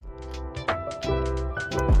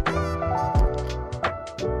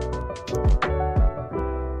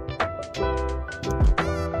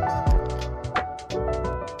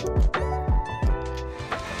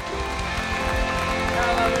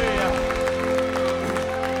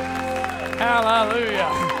Hallelujah.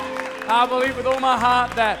 I believe with all my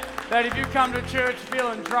heart that if you come to church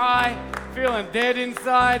feeling dry, feeling dead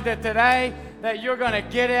inside, that today that you're going to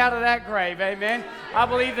get out of that grave. Amen. I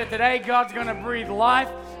believe that today God's going to breathe life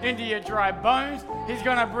into your dry bones. He's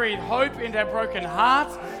going to breathe hope into broken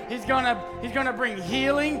hearts. He's going to bring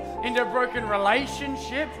healing into broken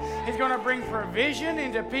relationships. He's going to bring provision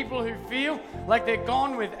into people who feel like they're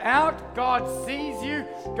gone without. God sees you.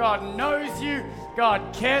 God knows you.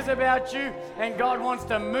 God cares about you. And God wants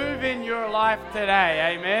to move in your life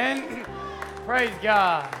today. Amen. Praise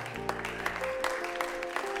God.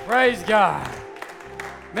 Praise God.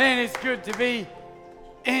 Man, it's good to be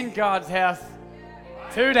in God's house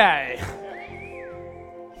today.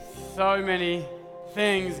 So many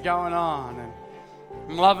things going on, and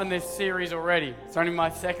I'm loving this series already. It's only my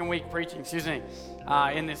second week preaching,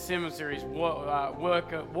 in this sermon series,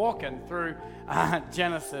 walking through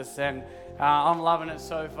Genesis, and I'm loving it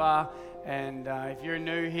so far. And if you're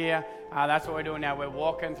new here, that's what we're doing now. We're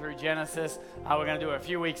walking through Genesis. We're going to do a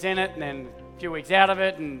few weeks in it, and then a few weeks out of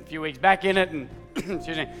it, and a few weeks back in it, and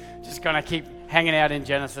just going to keep hanging out in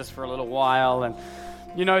Genesis for a little while. And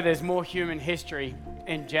you know, there's more human history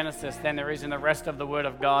in Genesis than there is in the rest of the Word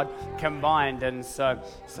of God combined, and so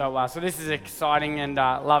this is exciting and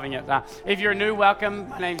loving it. If you're new, welcome.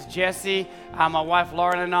 My name's Jesse. My wife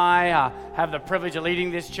Lauren and I have the privilege of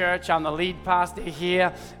leading this church. I'm the lead pastor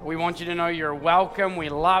here. We want you to know you're welcome. We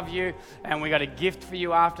love you, and we got a gift for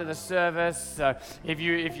you after the service. So if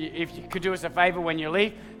you could do us a favor when you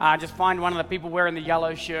leave, just find one of the people wearing the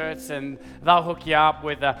yellow shirts, and they'll hook you up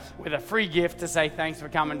with a free gift to say thanks for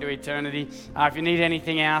coming to eternity. If you need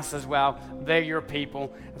anything else as well, they're your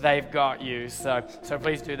people. They've got you. So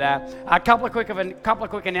please do that. A couple of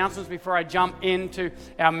quick announcements before I jump into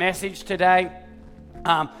our message today.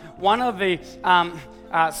 One of the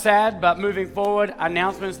sad but moving forward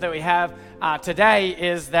announcements that we have today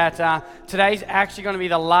is that today's actually going to be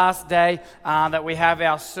the last day that we have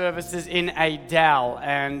our services in Adel,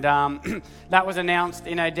 and that was announced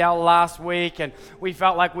in Adel last week, and we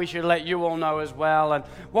felt like we should let you all know as well. And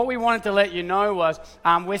what we wanted to let you know was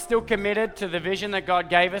we're still committed to the vision that God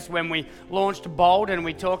gave us when we launched Bold, and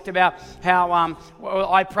we talked about how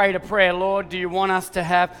I prayed a prayer, Lord, do you want us to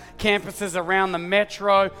have campuses around the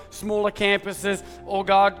metro, smaller campuses, or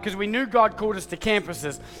God, because we knew God called us to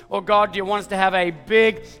campuses, or God, do you want us to have a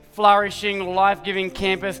big, flourishing, life-giving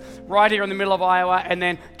campus right here in the middle of Iowa, and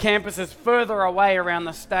then campuses further away around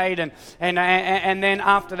the state, and then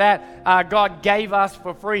after that, God gave us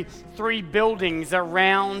for free 3 buildings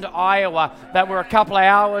around Iowa that were a couple of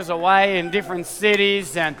hours away in different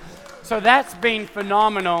cities, and so that's been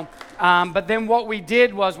phenomenal. But then what we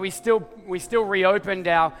did was we still reopened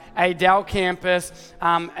our Adel campus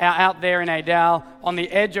out there in Adel, on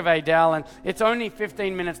the edge of Adel, and it's only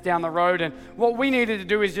 15 minutes down the road. And what we needed to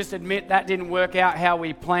do is just admit that didn't work out how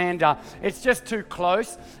we planned. It's just too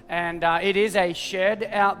close, and it is a shed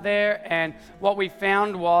out there. And what we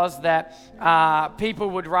found was that a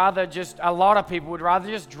lot of people would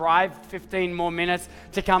rather just drive 15 more minutes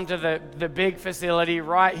to come to the big facility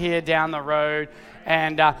right here down the road,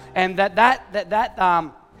 and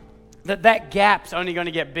that gap's only going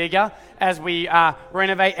to get bigger as we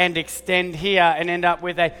renovate and extend here and end up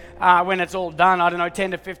with when it's all done, I don't know,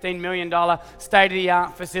 $10 to $15 million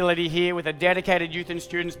state-of-the-art facility here with a dedicated youth and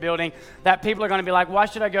students building that people are going to be like, why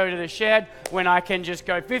should I go to the shed when I can just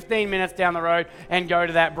go 15 minutes down the road and go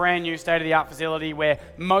to that brand new state-of-the-art facility where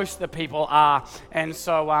most of the people are. And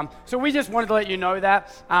so we just wanted to let you know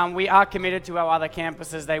that. We are committed to our other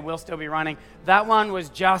campuses. They will still be running. That one was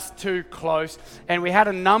just too close, and we had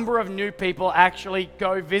a number of new people actually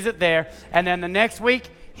go visit there. And then the next week,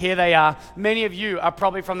 here they are. Many of you are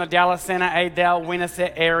probably from the Dallas Center, Adel,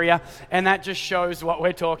 Winterset area, and that just shows what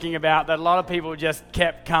we're talking about, that a lot of people just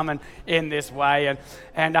kept coming in this way.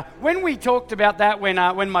 And when we talked about that,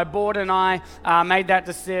 when my board and I made that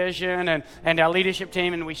decision, and our leadership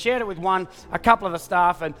team, and we shared it with a couple of the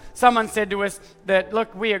staff, and someone said to us that,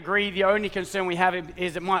 look, we agree, the only concern we have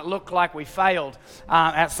is it might look like we failed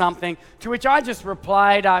at something, to which I just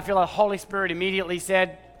replied, I feel the Holy Spirit immediately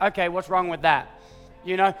said, okay, what's wrong with that?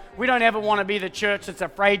 You know, we don't ever want to be the church that's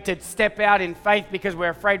afraid to step out in faith because we're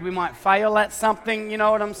afraid we might fail at something, you know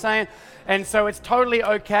what I'm saying? And so it's totally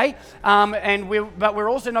okay, but we're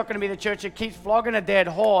also not going to be the church that keeps flogging a dead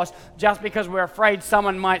horse just because we're afraid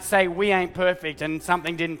someone might say we ain't perfect and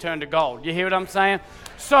something didn't turn to gold. You hear what I'm saying?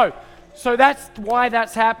 So So that's why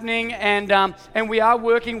that's happening, and we are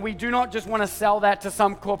working. We do not just want to sell that to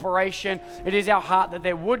some corporation. It is our heart that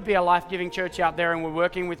there would be a life-giving church out there, and we're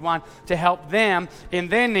working with one to help them in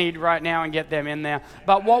their need right now and get them in there.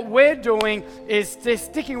 But what we're doing is just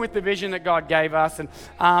sticking with the vision that God gave us,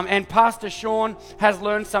 and Pastor Sean has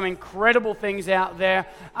learned some incredible things out there,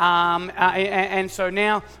 and so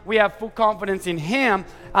now we have full confidence in him.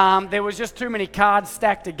 There was just too many cards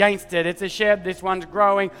stacked against it. It's a shed, this one's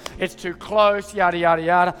growing, it's too close, yada, yada,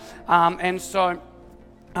 yada. And so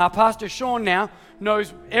Pastor Sean now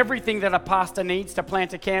knows everything that a pastor needs to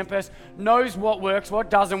plant a campus, knows what works,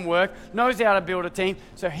 what doesn't work, knows how to build a team.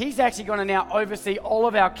 So he's actually going to now oversee all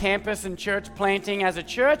of our campus and church planting as a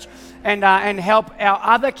church, and help our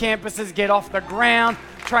other campuses get off the ground,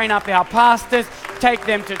 train up our pastors, take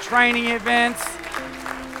them to training events.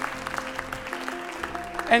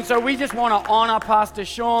 And so we just want to honor Pastor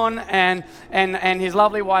Sean and his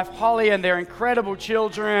lovely wife Holly and their incredible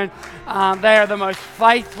children. They are the most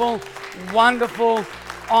faithful, wonderful,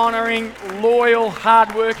 honoring, loyal,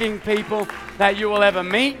 hardworking people that you will ever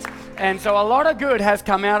meet. And so a lot of good has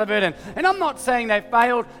come out of it. And I'm not saying they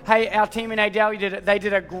failed. Hey, our team in Adel, they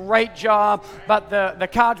did a great job. But the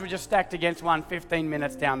cards were just stacked against one 15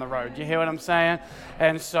 minutes down the road. You hear what I'm saying?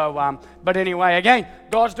 And so, but anyway, again,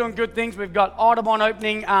 God's doing good things. We've got Audubon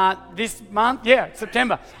opening this month. Yeah,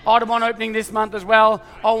 September. Audubon opening this month as well.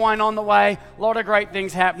 Old Wine on the way. A lot of great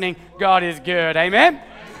things happening. God is good. Amen?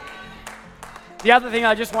 The other thing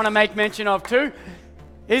I just want to make mention of too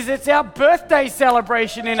is it's our birthday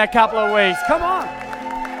celebration in a couple of weeks. Come on.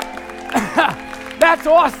 That's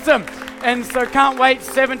awesome. And so can't wait,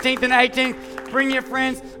 17th and 18th. Bring your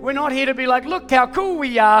friends. We're not here to be like, look how cool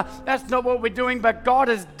we are. That's not what we're doing, but God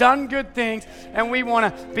has done good things, and we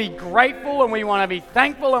want to be grateful, and we want to be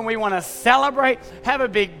thankful, and we want to celebrate, have a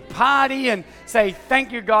big party, and say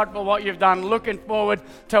thank you, God, for what you've done. Looking forward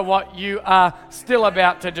to what you are still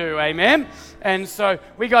about to do. Amen. And so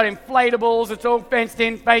we got inflatables. It's all fenced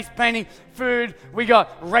in, face painting, food. We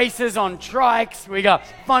got races on trikes. We got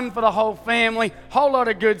fun for the whole family. Whole lot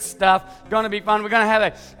of good stuff. Going to be fun. We're going to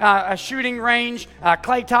have a shooting range,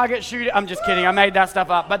 clay target shooting. I'm just kidding. I made that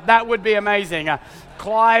stuff up. But that would be amazing.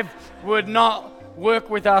 Clive would not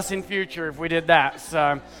work with us in future if we did that.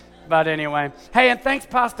 So, but anyway. Hey, and thanks,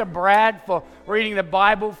 Pastor Brad, for reading the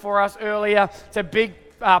Bible for us earlier. It's a big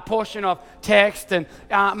portion of text, and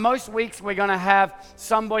most weeks we're going to have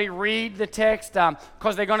somebody read the text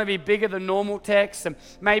because they're going to be bigger than normal text, and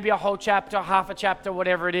maybe a whole chapter, half a chapter,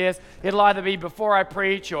 whatever it is. It'll either be before I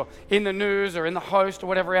preach or in the news or in the host or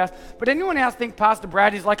whatever else. But anyone else think Pastor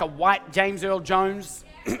Brad is like a white James Earl Jones?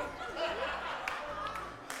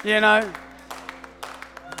 You know?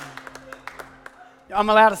 I'm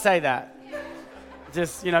allowed to say that.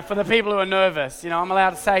 Just, for the people who are nervous, I'm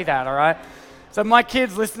allowed to say that, all right? So my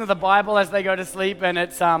kids listen to the Bible as they go to sleep, and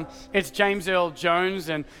it's James Earl Jones,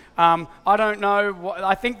 and I don't know.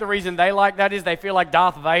 I think the reason they like that is they feel like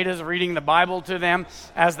Darth Vader's reading the Bible to them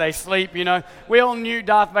as they sleep. We all knew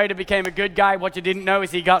Darth Vader became a good guy. What you didn't know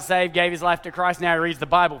is he got saved, gave his life to Christ. Now he reads the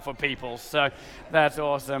Bible for people. So that's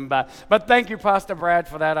awesome. But thank you, Pastor Brad,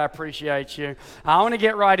 for that. I appreciate you. I want to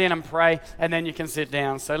get right in and pray, and then you can sit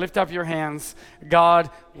down. So lift up your hands. God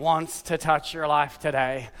wants to touch your life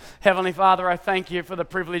today. Heavenly Father, I thank you for the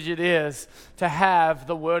privilege it is to have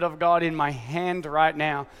the Word of God in my hand right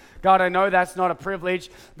now. God, I know that's not a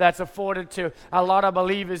privilege that's afforded to a lot of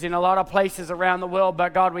believers in a lot of places around the world,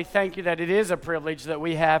 but God, we thank you that it is a privilege that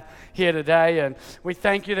we have here today, and we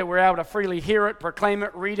thank you that we're able to freely hear it, proclaim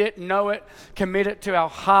it, read it, know it, commit it to our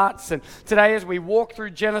hearts. And today as we walk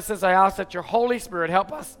through Genesis, I ask that your Holy Spirit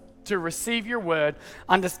help us to receive your word,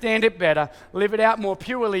 understand it better, live it out more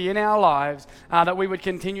purely in our lives, that we would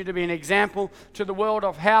continue to be an example to the world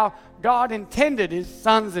of how God intended his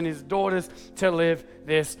sons and his daughters to live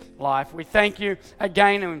this life. We thank you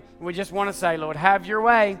again, and we just want to say, Lord, have your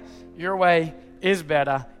way. Your way is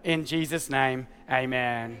better. In Jesus' name,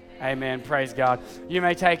 amen. Amen. Praise God. You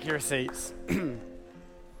may take your seats.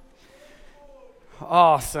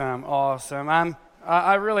 Awesome.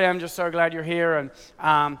 I really am just so glad you're here, and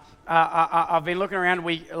I've been looking around.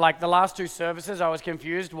 Like the last two services, I was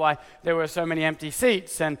confused why there were so many empty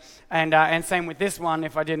seats, and same with this one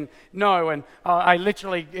if I didn't know. And I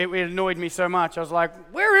literally, it annoyed me so much. I was like,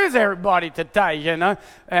 where is everybody today? And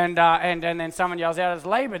then someone yells out, it's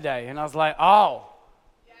Labor Day, and I was like, oh,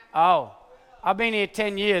 I've been here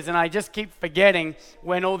 10 years and I just keep forgetting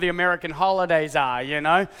when all the American holidays are, you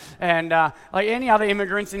know? And like any other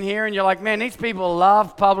immigrants in here, and you're like, man, these people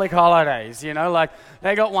love public holidays, you know? Like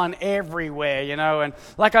they got one everywhere, you know? And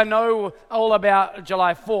like I know all about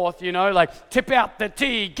July 4th, you know? Like tip out the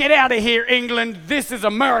tea, get out of here, England, this is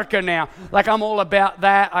America now. Like I'm all about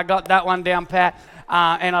that. I got that one down pat.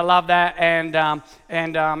 And I love that,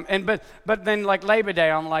 but then like Labor Day,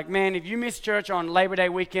 I'm like, man, if you miss church on Labor Day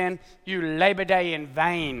weekend, you Labor Day in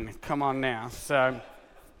vain. Come on now. So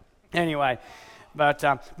anyway, but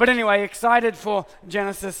anyway, excited for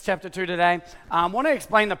Genesis chapter 2 today. I want to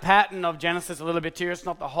explain the pattern of Genesis a little bit to you. It's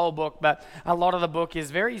not the whole book, but a lot of the book is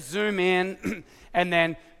very zoom in and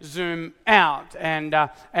then zoom out. And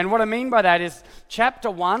what I mean by that is chapter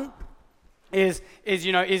 1 is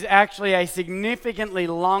actually a significantly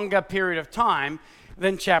longer period of time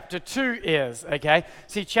than chapter 2 is, okay?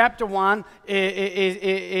 See, chapter 1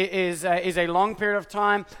 is a long period of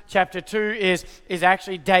time. Chapter 2 is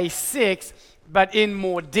actually day 6, but in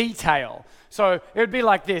more detail. So it would be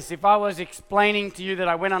like this. If I was explaining to you that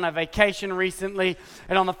I went on a vacation recently,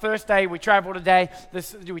 and on the first day we traveled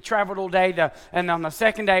all day, and on the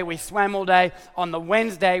second day we swam all day. On the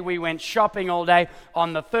Wednesday we went shopping all day.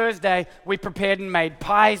 On the Thursday we prepared and made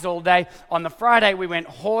pies all day. On the Friday we went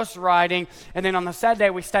horse riding, and then on the Saturday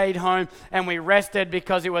we stayed home and we rested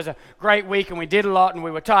because it was a great week and we did a lot and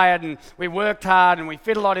we were tired and we worked hard and we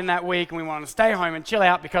fit a lot in that week and we wanted to stay home and chill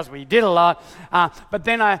out because we did a lot. But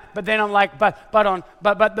then I'm like,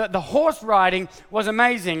 but the horse riding was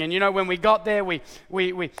amazing. And you know, when we got there,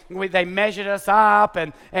 they measured us up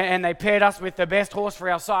and they paired us with the best horse for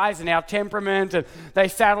our size and our temperament, and they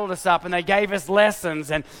saddled us up and they gave us lessons,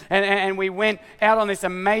 and we went out on this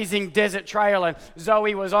amazing desert trail, and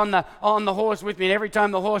Zoe was on the horse with me, and every time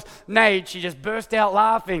the horse neighed, she just burst out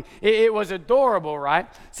laughing. It was adorable, right?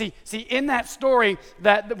 See, in that story,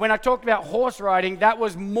 that when I talked about horse riding, that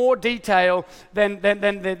was more detail than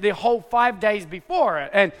the whole 5 days before it.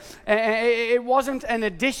 And it wasn't an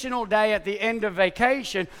additional day at the end of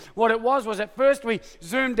vacation. What it was at first we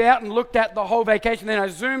zoomed out and looked at the whole vacation. Then I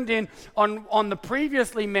zoomed in on the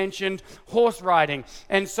previously mentioned horse riding.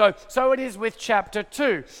 And so it is with chapter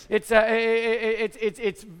 2. It's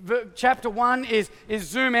chapter 1 is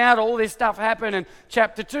zoom out, all this stuff happened, and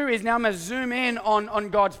chapter 2 is now I'm going to zoom in on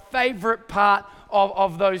God's favorite part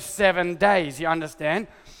of those 7 days. You understand?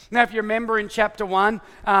 Now, if you remember in chapter 1,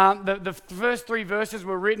 the first 3 verses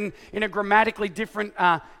were written in a grammatically different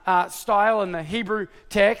style in the Hebrew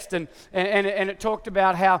text, and it talked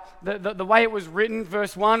about how the way it was written.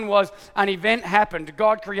 Verse 1 was an event happened.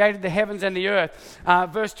 God created the heavens and the earth.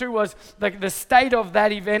 Verse 2 was the state of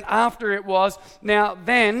that event after it was. Now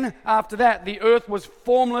then, after that, the earth was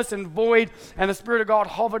formless and void, and the Spirit of God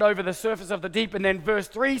hovered over the surface of the deep. And then verse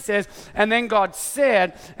 3 says, and then God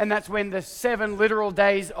said, and that's when the 7 literal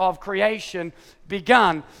days of creation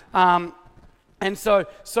begun. And so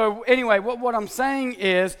anyway, what I'm saying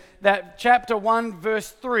is that chapter 1, verse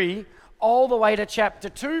 3, all the way to chapter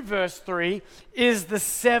 2, verse 3, is the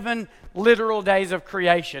 7 literal days of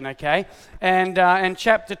creation, okay? And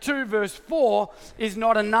chapter 2, verse 4, is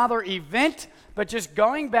not another event, but just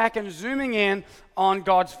going back and zooming in on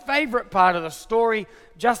God's favorite part of the story.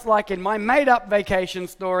 Just like in my made-up vacation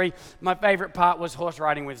story, my favorite part was horse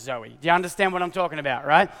riding with Zoe. Do you understand what I'm talking about,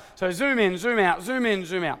 right? So zoom in, zoom out, zoom in,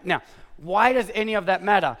 zoom out. Now, why does any of that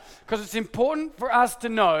matter? Because it's important for us to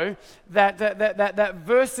know that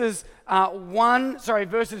verses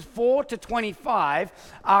 4 to 25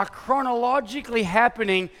 are chronologically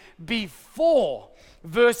happening before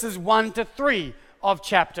verses 1 to 3 of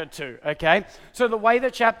chapter 2, okay? So the way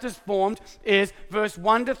the chapter's formed is verse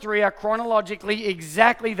 1 to 3 are chronologically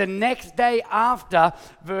exactly the next day after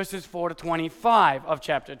verses 4 to 25 of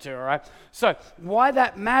chapter 2, all right? So why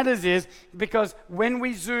that matters is because when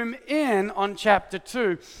we zoom in on chapter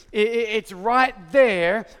 2, it's right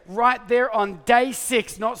there on day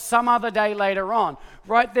 6, not some other day later on.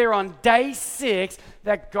 Right there on day 6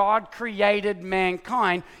 that God created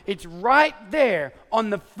mankind. It's right there on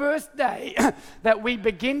the first day that we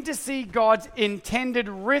begin to see God's intended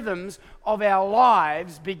rhythms of our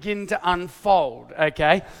lives begin to unfold,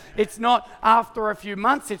 okay? It's not after a few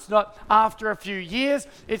months, it's not after a few years,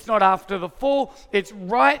 it's not after the fall, it's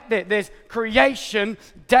right there. There's creation,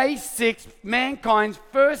 day 6, mankind's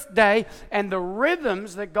first day, and the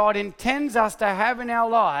rhythms that God intends us to have in our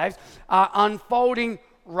lives are unfolding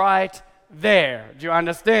right there. Do you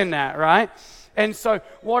understand that, right? And so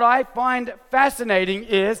what I find fascinating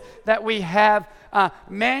is that we have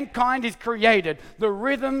mankind is created. The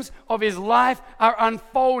rhythms of his life are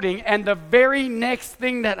unfolding, and the very next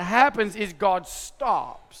thing that happens is God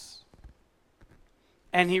stops.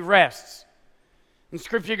 and he rests. And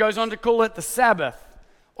Scripture goes on to call it the Sabbath,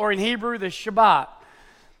 or in Hebrew, the Shabbat.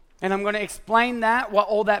 And I'm going to explain that, what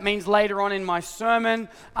all that means later on in my sermon,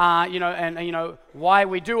 why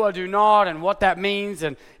we do or do not, and what that means,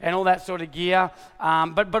 and all that sort of gear.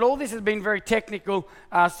 But all this has been very technical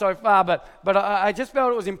so far. But I just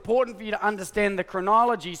felt it was important for you to understand the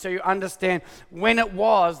chronology, so you understand when it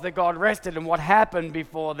was that God rested and what happened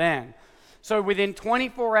before then. So within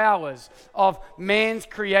 24 hours of man's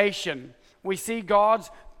creation, we see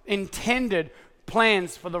God's intended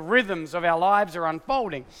plans for the rhythms of our lives are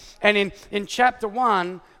unfolding. And in chapter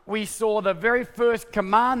 1, we saw the very first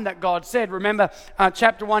command that God said. Remember,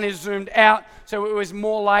 chapter 1 is zoomed out, so it was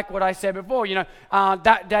more like what I said before.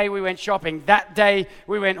 That day we went shopping. That day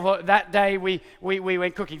we went. That day we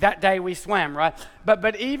went cooking. That day we swam. Right.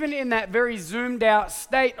 But even in that very zoomed out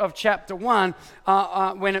state of chapter 1,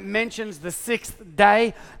 when it mentions the sixth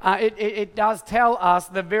day, it does tell us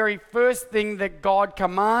the very first thing that God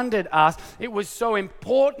commanded us. It was so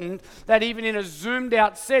important that even in a zoomed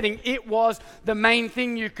out setting, it was the main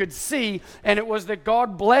thing you could see, and it was that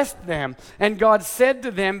God blessed them, and God said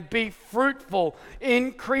to them, be fruitful,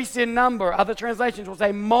 increase in number. Other translations will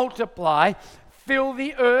say multiply, fill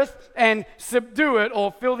the earth and subdue it,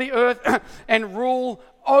 or fill the earth and rule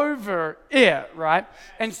over it, right?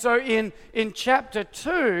 And so in chapter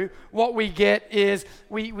 2, what we get is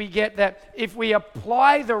we get that if we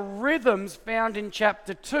apply the rhythms found in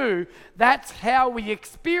chapter 2, that's how we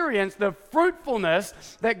experience the fruitfulness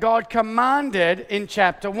that God commanded in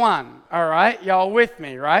chapter 1. All right? Y'all with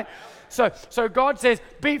me, right? So God says,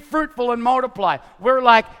 be fruitful and multiply. We're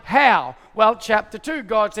like, how? Well, chapter 2,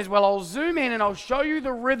 God says, well, I'll zoom in and I'll show you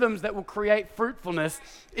the rhythms that will create fruitfulness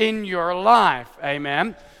in your life.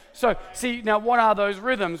 Amen. So, see, now what are those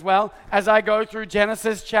rhythms? Well, as I go through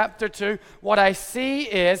Genesis chapter 2, what I see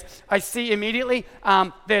immediately,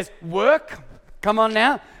 there's work. Come on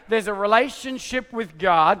now. There's a relationship with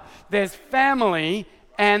God. There's family.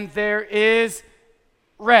 And there is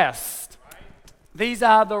rest. These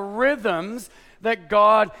are the rhythms that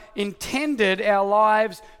God intended our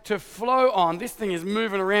lives to flow on. This thing is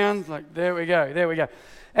moving around. Like, there we go.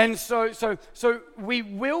 And so we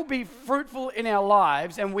will be fruitful in our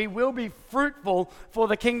lives, and we will be fruitful for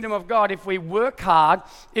the kingdom of God if we work hard,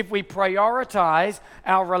 if we prioritize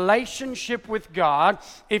our relationship with God,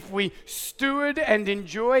 if we steward and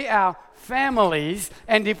enjoy our families,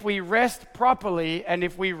 and if we rest properly, and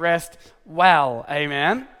if we rest well.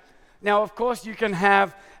 Amen? Now, of course, you can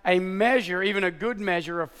have a measure, even a good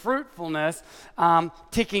measure of fruitfulness,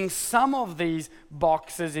 ticking some of these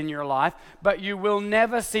boxes in your life, but you will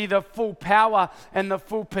never see the full power and the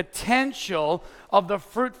full potential of the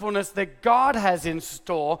fruitfulness that God has in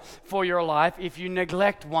store for your life if you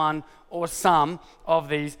neglect one or some of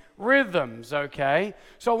these rhythms, okay?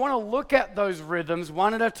 So I want to look at those rhythms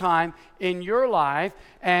one at a time in your life,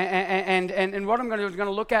 and what I'm going to do is going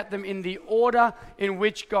to look at them in the order in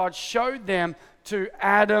which God showed them to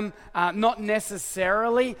Adam, not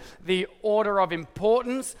necessarily the order of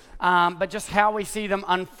importance, but just how we see them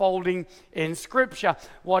unfolding in Scripture.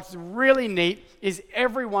 What's really neat is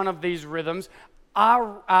every one of these rhythms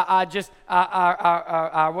are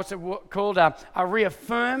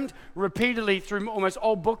reaffirmed repeatedly through almost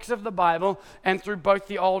all books of the Bible and through both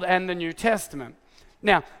the Old and the New Testament.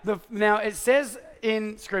 Now it says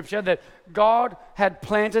in Scripture that God had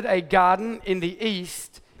planted a garden in the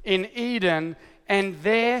east, in Eden, and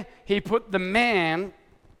there he put the man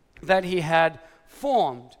that he had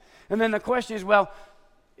formed. And then the question is, well,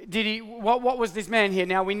 what was this man here?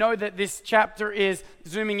 Now we know that this chapter is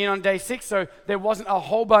zooming in on day 6, so there wasn't a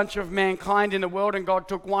whole bunch of mankind in the world, and God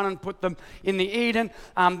took one and put them in the Eden.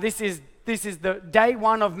 This is the day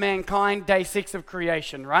 1 of mankind, day 6 of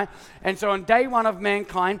creation, right? And so on day 1 of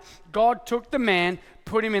mankind, God took the man,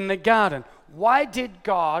 put him in the garden. Why did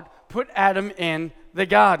God put Adam in the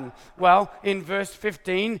garden? Well, in verse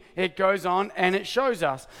 15, it goes on and it shows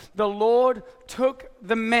us. The Lord took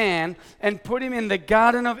the man and put him in the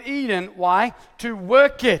Garden of Eden. Why? To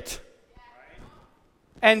work it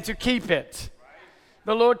and to keep it.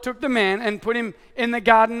 The Lord took the man and put him in the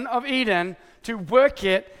Garden of Eden to work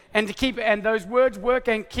it and to keep it. And those words work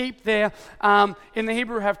and keep there in the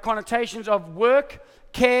Hebrew have connotations of work,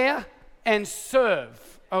 care, and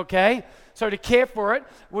serve. Okay? So to care for it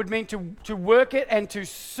would mean to work it and to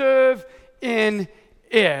serve in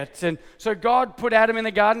it. And so God put Adam in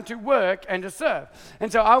the garden to work and to serve.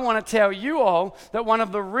 And so I want to tell you all that one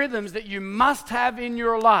of the rhythms that you must have in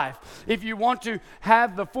your life, if you want to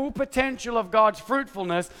have the full potential of God's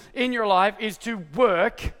fruitfulness in your life, is to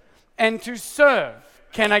work and to serve.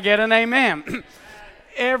 Can I get an amen?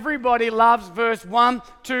 everybody loves verse 1,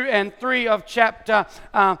 2, and 3 of chapter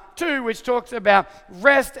 2, which talks about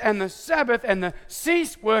rest and the Sabbath and the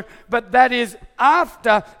cease work, but that is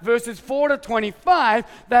after verses 4 to 25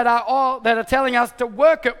 that are telling us to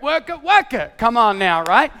work it, work it, work it. Come on now,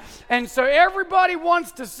 right? And so everybody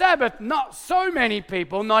wants to Sabbath. Not so many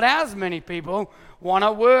people, not as many people want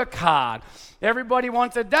to work hard. Everybody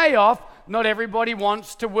wants a day off. Not everybody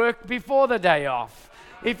wants to work before the day off.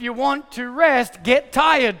 If you want to rest, get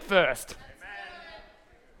tired first.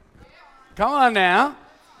 Come on now.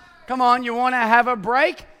 Come on, you want to have a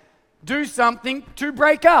break? Do something to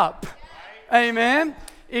break up. Amen.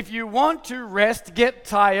 If you want to rest, get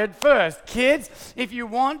tired first. Kids, if you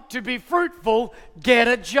want to be fruitful, get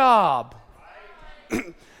a job.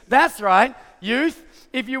 That's right. Youth,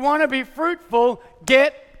 if you want to be fruitful,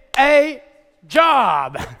 get a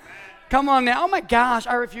job. Come on now. Oh my gosh,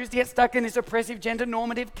 I refuse to get stuck in this oppressive, gender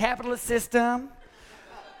normative capitalist system.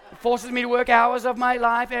 It forces me to work hours of my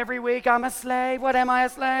life every week. I'm a slave. What am I, a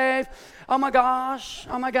slave? Oh my gosh,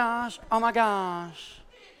 oh my gosh, oh my gosh.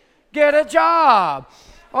 Get a job.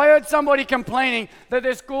 I heard somebody complaining that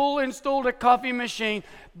their school installed a coffee machine,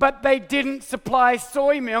 but they didn't supply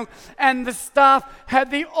soy milk, and the staff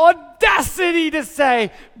had the audacity to say,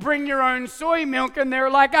 bring your own soy milk, and they're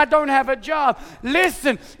like, I don't have a job.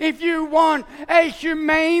 Listen, if you want a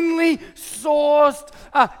humanely sourced,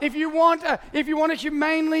 if you want a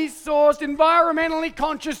humanely sourced, environmentally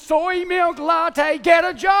conscious soy milk latte, get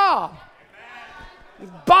a job.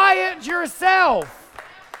 Amen. Buy it yourself.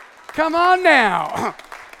 Come on now.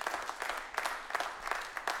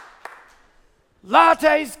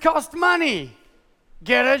 Lattes cost money.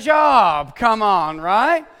 Get a job. Come on,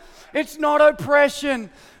 right? It's not oppression.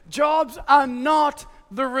 Jobs are not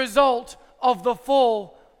the result of the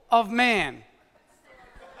fall of man.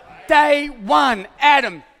 Day one,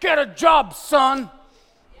 Adam, get a job, son.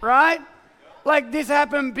 Right? Like this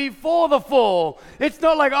happened before the fall. It's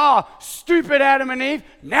not like, oh, stupid Adam and Eve,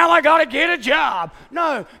 now I got to get a job.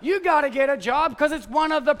 No, you got to get a job because it's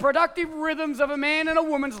one of the productive rhythms of a man and a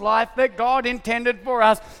woman's life that God intended for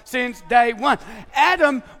us since day one.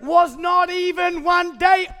 Adam was not even 1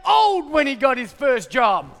 day old when he got his first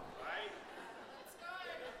job.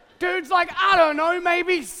 Dude's like, I don't know,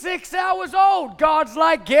 maybe 6 hours old. God's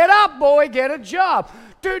like, get up, boy, get a job.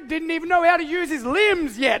 Dude didn't even know how to use his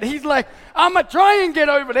limbs yet. He's like, I'm going to try and get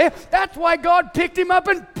over there. That's why God picked him up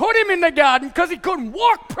and put him in the garden, because he couldn't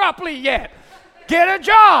walk properly yet. Get a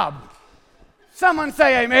job. Someone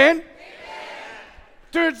say amen. Amen.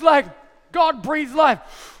 Dude's like, God breathes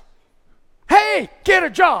life. Hey, get a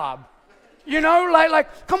job. You know,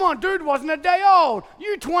 like, come on, dude wasn't a day old.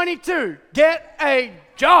 You 22, get a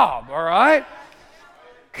job, all right?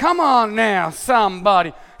 Come on now,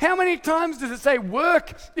 somebody. How many times does it say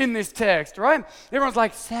work in this text, right? Everyone's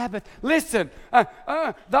like, Sabbath. Listen,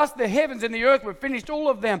 thus the heavens and the earth were finished, all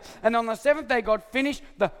of them. And on the seventh day, God finished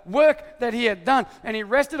the work that he had done. And he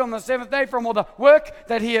rested on the seventh day from all the work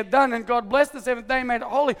that he had done. And God blessed the seventh day and made it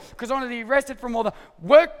holy, because on it he rested from all the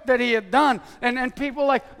work that he had done. And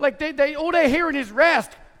people they all they're hearing is rest.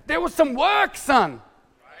 There was some work, son.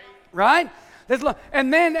 Right?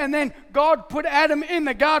 And then God put Adam in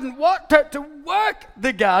the garden, to work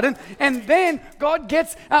the garden. And then God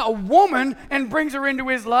gets a woman and brings her into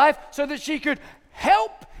his life so that she could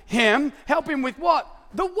help him with what?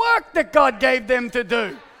 The work that God gave them to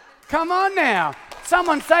do. Come on now.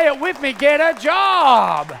 Someone say it with me, get a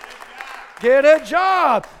job. Get a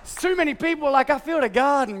job. Too many people are like, I feel the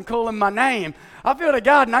garden calling my name. I feel the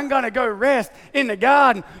garden, I'm going to go rest in the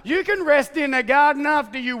garden. You can rest in the garden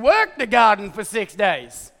after you work the garden for 6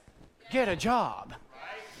 days. Get a job.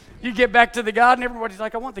 You get back to the garden, everybody's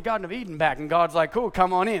like, I want the Garden of Eden back. And God's like, cool,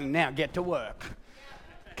 come on in. Now get to work.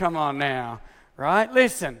 Come on now. Right?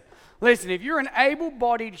 Listen, if you're an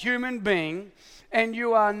able-bodied human being and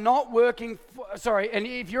you are not working, and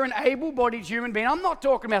if you're an able-bodied human being, I'm not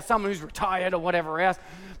talking about someone who's retired or whatever else,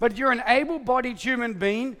 but you're an able-bodied human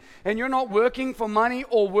being and you're not working for money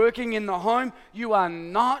or working in the home, you are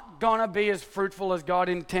not going to be as fruitful as God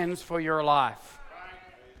intends for your life.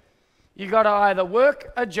 You got to either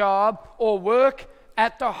work a job or work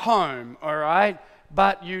at the home, all right?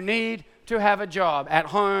 But you need to have a job at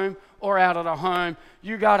home or out of the home.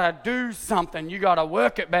 You got to do something. You got to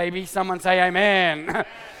work it, baby. Someone say amen.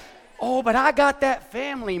 Oh, but I got that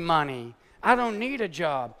family money. I don't need a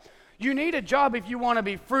job. You need a job if you want to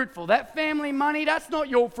be fruitful. That family money, that's not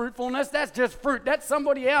your fruitfulness. That's just fruit. That's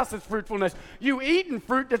somebody else's fruitfulness. You eating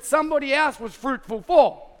fruit that somebody else was fruitful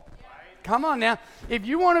for. Come on now. If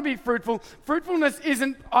you want to be fruitful, fruitfulness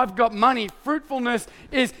isn't I've got money. Fruitfulness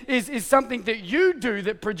is something that you do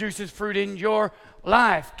that produces fruit in your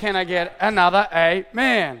life. Can I get another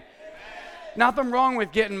amen? Nothing wrong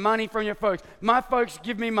with getting money from your folks. My folks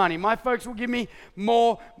give me money. My folks will give me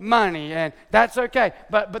more money, and that's okay.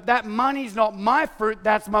 But that money's not my fruit.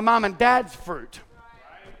 That's my mom and dad's fruit.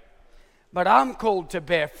 But I'm called to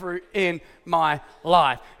bear fruit in my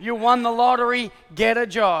life. You won the lottery, get a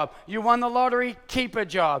job. You won the lottery, keep a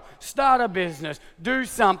job. Start a business, do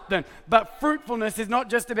something. But fruitfulness is not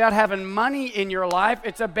just about having money in your life.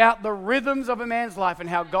 It's about the rhythms of a man's life and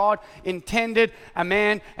how God intended a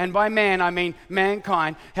man, and by man I mean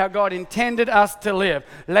mankind, how God intended us to live.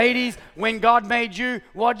 Ladies, when God made you,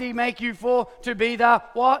 what did he make you for? To be the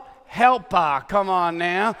what? Helper. Come on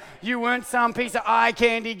now. You weren't some piece of eye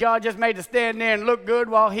candy God just made to stand there and look good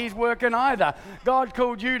while he's working either. God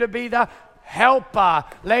called you to be the helper.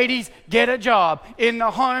 Ladies, get a job. In the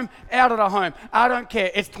home, out of the home. I don't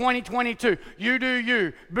care. It's 2022. You do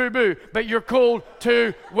you. Boo-boo. But you're called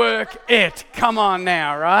to work it. Come on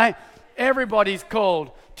now, right? Everybody's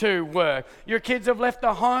called to work. Your kids have left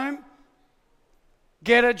the home.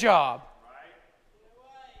 Get a job.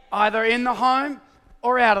 Either in the home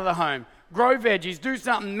or out of the home. Grow veggies, do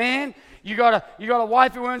something, man. You got a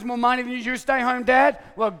wife who earns more money than you, stay home dad?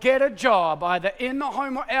 Well, get a job, either in the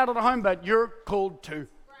home or out of the home, but you're called to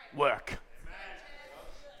work.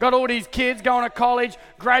 Got all these kids going to college,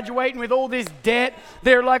 graduating with all this debt.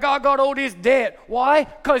 They're like, I got all this debt. Why?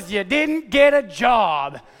 Because you didn't get a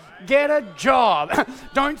job. Get a job.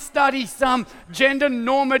 Don't study some gender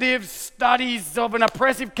normative studies of an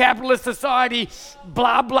oppressive capitalist society,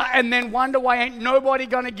 blah, blah, and then wonder why ain't nobody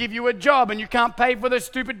going to give you a job and you can't pay for the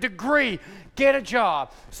stupid degree. Get a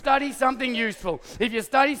job. Study something useful. If you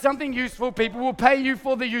study something useful, people will pay you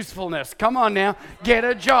for the usefulness. Come on now. Get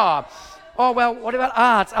a job. Oh, well, what about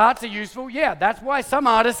arts? Arts are useful. Yeah, that's why some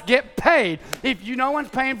artists get paid. If no one's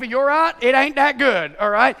paying for your art, it ain't that good,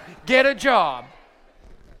 all right? Get a job.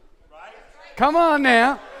 Come on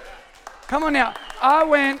now. Come on now. I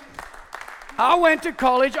went to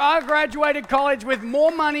college. I graduated college with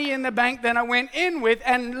more money in the bank than I went in with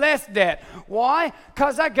and less debt. Why?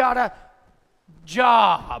 Because I got a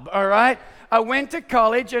job, all right? I went to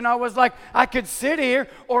college and I was like, I could sit here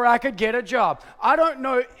or I could get a job. I don't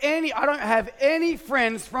have any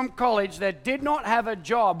friends from college that did not have a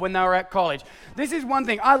job when they were at college. This is one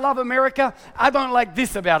thing. I love America. I don't like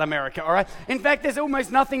this about America, all right? In fact, there's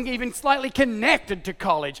almost nothing even slightly connected to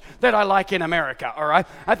college that I like in America, all right?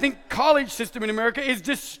 I think college system in America is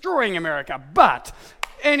destroying America, but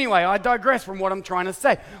anyway, I digress from what I'm trying to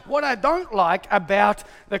say. What I don't like about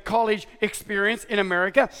the college experience in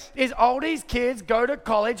America is all these kids go to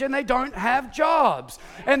college and they don't have jobs.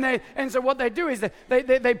 And so what they do is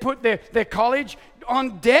they put their college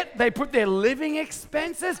on debt. They put their living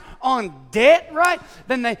expenses on debt, right?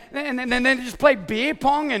 Then they just play beer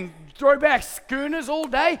pong and throw back schooners all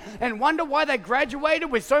day and wonder why they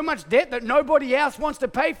graduated with so much debt that nobody else wants to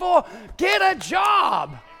pay for. Get a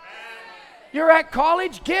job. You're at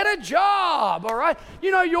college, get a job, all right?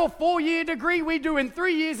 You know your 4-year degree we do in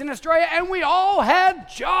 3 years in Australia, and we all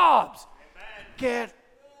have jobs. Amen. Get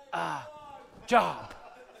a job,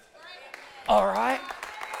 all right?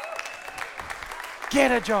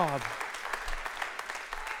 Get a job.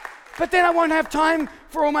 But then I won't have time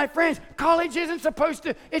for all my friends. College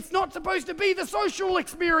it's not supposed to be the social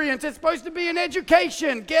experience. It's supposed to be an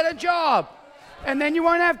education. Get a job. And then you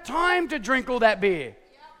won't have time to drink all that beer.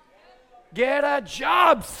 Get a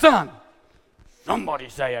job, son. Somebody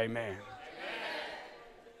say amen.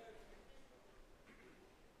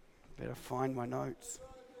 Better find my notes.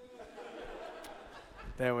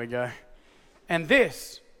 There we go. And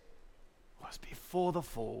this was before the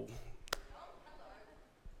fall.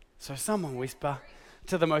 So someone whisper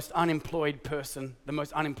to the most unemployed person, the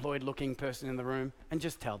most unemployed looking person in the room, and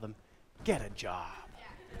just tell them, get a job.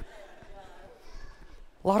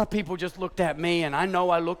 A lot of people just looked at me, and I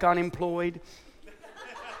know I look unemployed.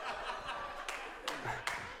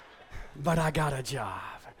 But I got a job.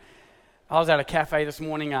 I was at a cafe this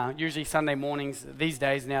morning, usually Sunday mornings, these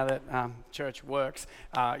days now that church works,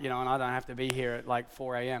 and I don't have to be here at like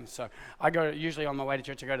 4 a.m. So I usually on my way to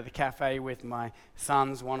church, I go to the cafe with my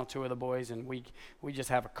sons, 1 or 2 of the boys, and we just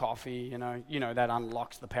have a coffee, that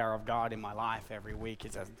unlocks the power of God in my life every week.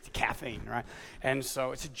 It's caffeine, right? And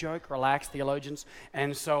so it's a joke, relax, theologians.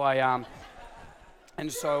 And so anyway,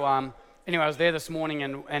 I was there this morning,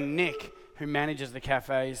 and Nick, who manages the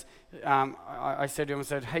cafes, I said to him,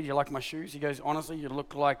 hey, do you like my shoes? He goes, honestly, you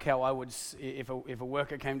look like how I would, if a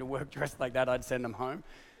worker came to work dressed like that, I'd send them home.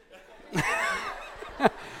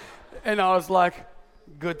 And I was like,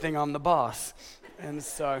 good thing I'm the boss. And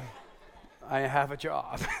so I have a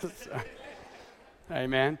job. So,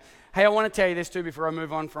 amen. Hey, I want to tell you this too before I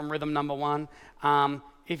move on from rhythm number 1.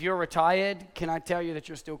 If you're retired, can I tell you that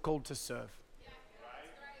you're still called to serve?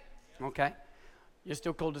 Okay? You're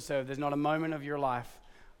still called to serve. There's not a moment of your life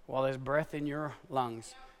while there's breath in your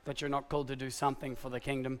lungs that you're not called to do something for the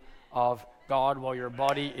kingdom of God while your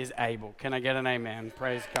body is able. Can I get an amen?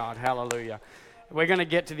 Praise God. Hallelujah. We're going to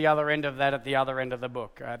get to the other end of that at the other end of the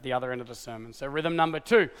book, at the other end of the sermon. So rhythm number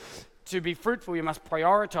 2, to be fruitful, you must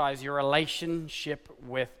prioritize your relationship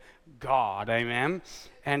with God. Amen.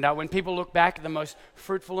 And when people look back at the most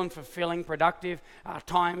fruitful and fulfilling, productive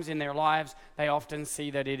times in their lives, they often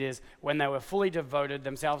see that it is when they were fully devoted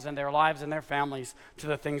themselves and their lives and their families to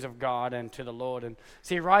the things of God and to the Lord. And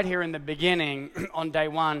see, right here in the beginning, on day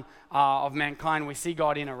 1 of mankind, we see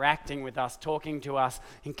God interacting with us, talking to us,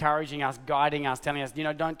 encouraging us, guiding us, telling us,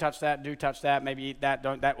 don't touch that, do touch that, maybe eat that,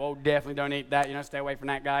 don't that, well, definitely don't eat that, stay away from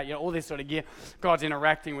that guy, all this sort of gear. God's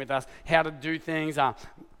interacting with us, how to do things.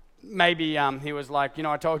 Maybe he was like,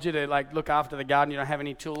 I told you to look after the garden. You don't have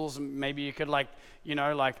any tools. Maybe you could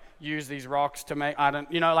use these rocks to make. I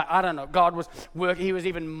don't know. God was working. He was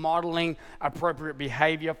even modeling appropriate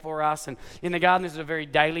behavior for us. And in the garden, this is a very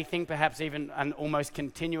daily thing, perhaps even an almost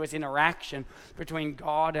continuous interaction between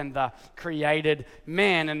God and the created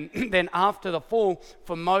man. And then after the fall,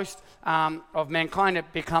 for most of mankind,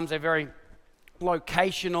 it becomes a very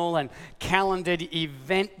locational and calendared,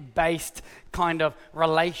 event-based kind of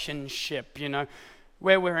relationship,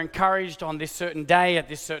 where we're encouraged on this certain day, at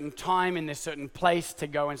this certain time, in this certain place to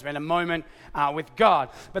go and spend a moment with God.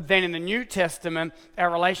 But then in the New Testament, our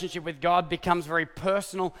relationship with God becomes very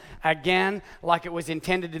personal again, like it was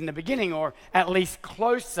intended in the beginning, or at least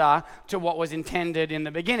closer to what was intended in the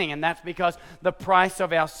beginning. And that's because the price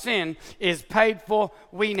of our sin is paid for.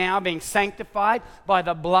 We now, being sanctified by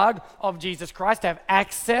the blood of Jesus Christ, have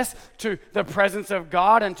access to the presence of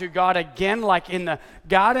God and to God again, like in the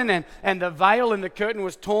garden, and the veil in the curtain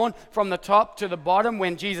was torn from the top to the bottom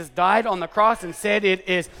when Jesus died on the cross and said it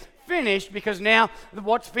is finished, because now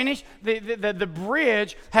what's finished? The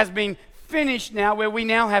bridge has been finished now, where we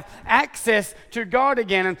now have access to God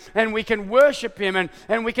again, and we can worship Him,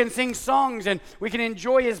 and we can sing songs, and we can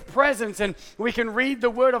enjoy His presence, and we can read the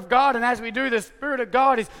Word of God. And as we do, the Spirit of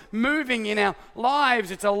God is moving in our lives.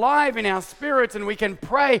 It's alive in our spirits, and we can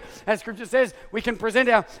pray. As Scripture says, we can present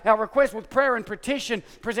our requests with prayer and petition,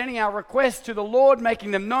 presenting our requests to the Lord,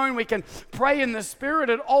 making them known. We can pray in the Spirit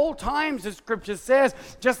at all times, as Scripture says,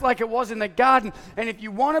 just like it was in the garden. And if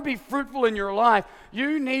you want to be fruitful in your life,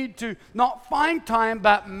 you need to not find time,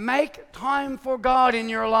 but make time for God in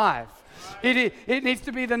your life. It needs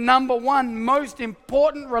to be the number 1 most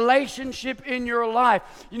important relationship in your life.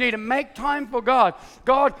 You need to make time for God.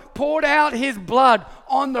 God poured out His blood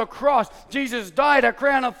on the cross. Jesus died, a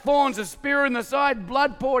crown of thorns, a spear in the side,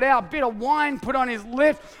 blood poured out, a bit of wine put on His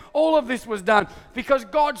lips. All of this was done because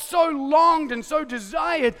God so longed and so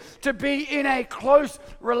desired to be in a close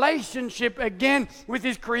relationship again with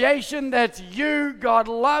His creation. That's you. God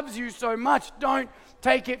loves you so much. Don't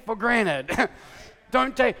take it for granted.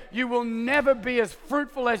 You will never be as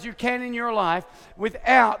fruitful as you can in your life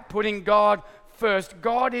without putting God first.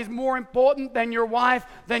 God is more important than your wife,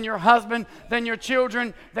 than your husband, than your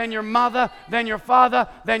children, than your mother, than your father,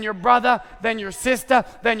 than your brother, than your sister,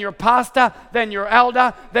 than your pastor, than your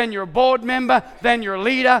elder, than your board member, than your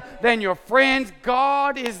leader, than your friends.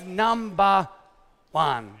 God is number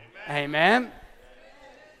 1. Amen.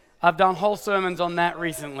 I've done whole sermons on that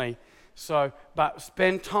recently. But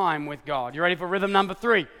spend time with God. You ready for rhythm number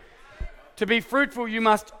 3? To be fruitful, you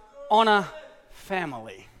must honor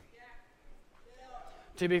family.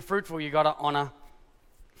 To be fruitful, you got to honor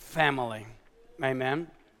family. Amen.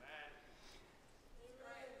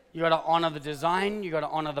 You got to honor the design. You got to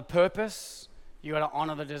honor the purpose. You got to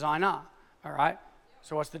honor the designer. All right?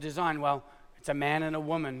 So what's the design? Well, it's a man and a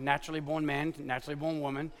woman, naturally born man, naturally born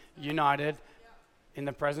woman, united in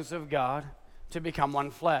the presence of God to become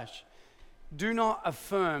one flesh. Do not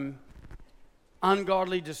affirm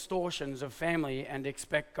ungodly distortions of family and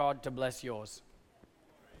expect God to bless yours.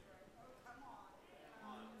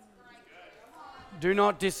 Do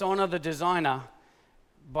not dishonor the designer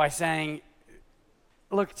by saying,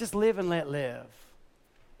 look, just live and let live.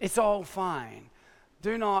 It's all fine.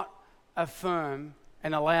 Do not affirm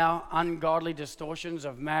and allow ungodly distortions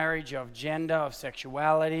of marriage, of gender, of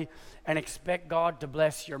sexuality, and expect God to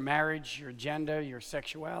bless your marriage, your gender, your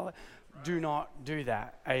sexuality. Do not do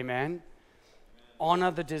that. Amen.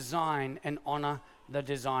 Honor the design and honor the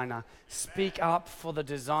designer. Speak up for the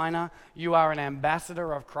designer. You are an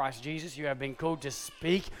ambassador of Christ Jesus. You have been called to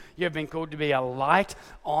speak. You have been called to be a light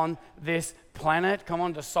on this planet. Come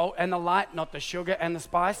on, the salt and the light, not the sugar and the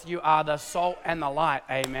spice. You are the salt and the light.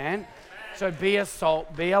 Amen. So be a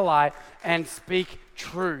salt, be a light, and speak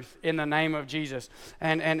truth in the name of Jesus.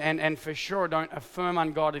 And for sure, don't affirm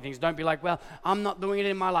ungodly things. Don't be like, well, I'm not doing it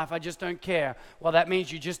in my life. I just don't care. Well, that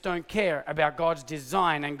means you just don't care about God's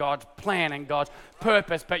design and God's plan and God's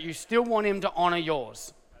purpose, but you still want him to honor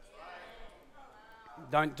yours.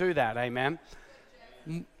 Don't do that, amen.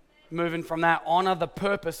 Moving from that, honor the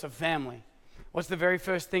purpose of family. What's the very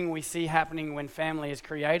first thing we see happening when family is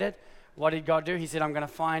created? What did God do? He said, I'm going to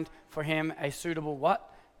find for him a suitable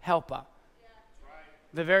what? Helper.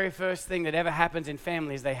 The very first thing that ever happens in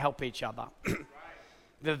family is they help each other.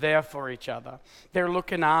 They're there for each other. They're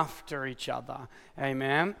looking after each other.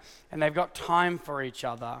 Amen? And they've got time for each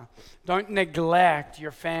other. Don't neglect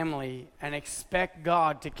your family and expect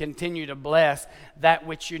God to continue to bless that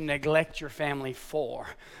which you neglect your family for.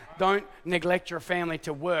 Don't neglect your family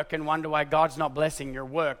to work and wonder why God's not blessing your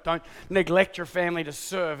work. Don't neglect your family to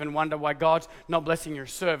serve and wonder why God's not blessing your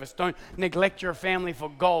service. Don't neglect your family for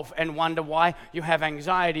golf and wonder why you have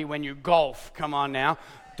anxiety when you golf. Come on now.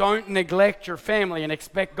 Don't neglect your family and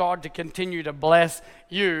expect God to continue to bless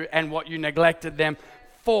you and what you neglected them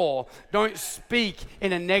for. Don't speak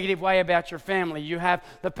in a negative way about your family. You have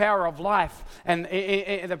the power of life, and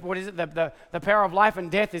what is it? The power of life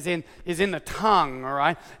and death is in the tongue, all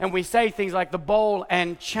right? And we say things like the ball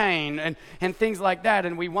and chain and things like that,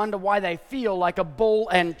 and we wonder why they feel like a ball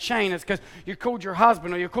and chain. It's because you called your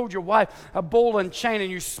husband or you called your wife a ball and chain,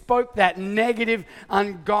 and you spoke that negative,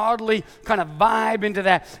 ungodly kind of vibe into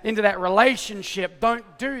that relationship. Don't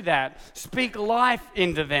do that. Speak life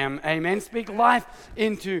into them, amen? Speak life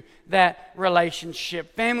into that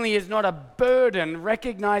relationship. Family is not a burden.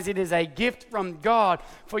 Recognize it is a gift from God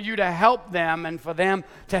for you to help them and for them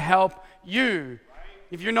to help you.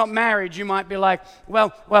 If you're not married, you might be like, well,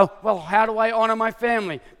 how do I honor my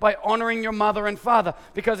family? By honoring your mother and father.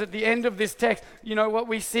 Because at the end of this text, you know what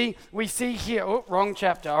we see? We see here, wrong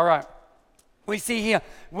chapter, all right. We see here,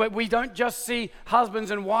 we don't just see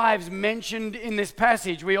husbands and wives mentioned in this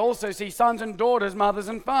passage. We also see sons and daughters, mothers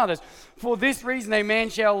and fathers. For this reason, a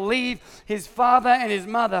man shall leave his father and his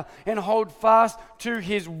mother and hold fast to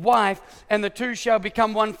his wife, and the two shall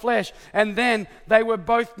become one flesh. And then they were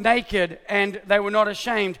both naked, and they were not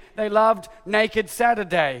ashamed. They loved naked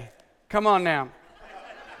Saturday. Come on now.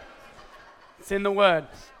 It's in the Word.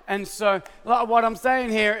 And so what I'm saying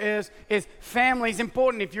here is family is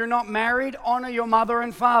important. If you're not married, honor your mother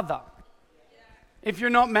and father. If you're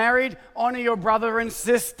not married, honor your brother and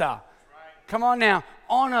sister. Come on now,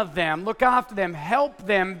 honor them, look after them, help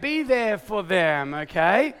them, be there for them,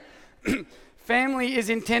 okay? Family is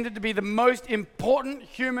intended to be the most important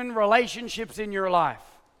human relationships in your life.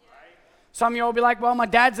 Some of you will be like, well, my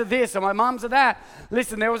dad's a this or my mom's a that.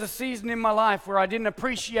 Listen, there was a season in my life where I didn't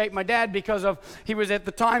appreciate my dad because he was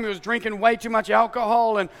drinking way too much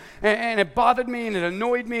alcohol and it bothered me and it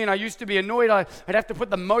annoyed me, and I used to be annoyed. I'd have to put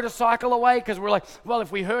the motorcycle away because we're like, well,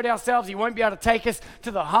 if we hurt ourselves, he won't be able to take us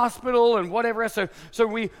to the hospital and whatever. So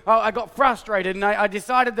I got frustrated, and I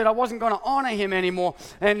decided that I wasn't going to honor him anymore,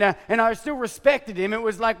 and I still respected him. It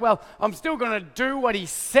was like, well, I'm still going to do what he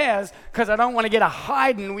says because I don't want to get a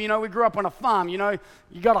hiding. We grew up on a farm, you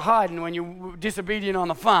got to hide when you're disobedient on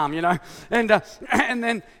the farm, and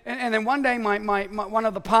then one day my one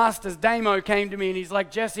of the pastors, Damo, came to me and he's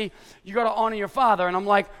like, Jesse, you got to honor your father. And I'm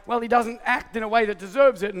like, well, he doesn't act in a way that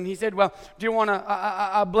deserves it. And he said, well, do you want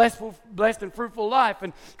a blessed and fruitful life?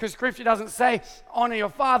 And because Scripture doesn't say honor your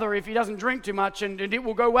father if he doesn't drink too much and it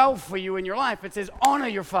will go well for you in your life. It says honor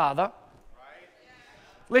your father.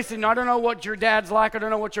 Listen, I don't know what your dad's like, I don't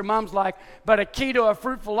know what your mom's like, but a key to a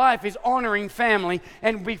fruitful life is honoring family.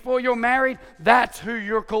 And before you're married, that's who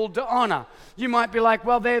you're called to honor. You might be like,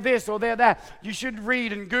 well, they're this or they're that. You should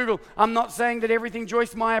read and Google. I'm not saying that everything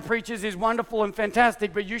Joyce Meyer preaches is wonderful and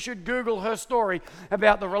fantastic, but you should Google her story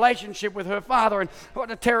about the relationship with her father and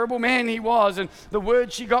what a terrible man he was and the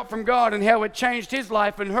word she got from God and how it changed his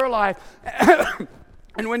life and her life.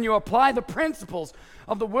 And when you apply the principles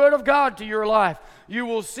of the Word of God to your life, you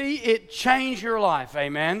will see it change your life.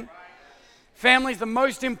 Amen. Family is the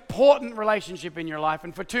most important relationship in your life.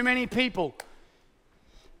 And for too many people,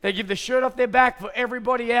 they give the shirt off their back for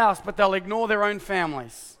everybody else, but they'll ignore their own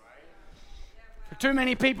families. For too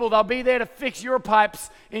many people, they'll be there to fix your pipes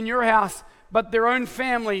in your house, but their own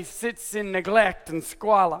family sits in neglect and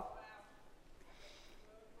squalor.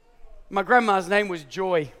 My grandma's name was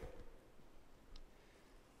Joy.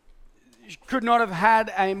 She could not have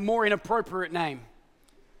had a more inappropriate name.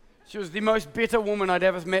 She was the most bitter woman I'd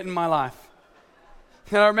ever met in my life.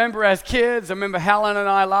 And I remember as kids, I remember Helen and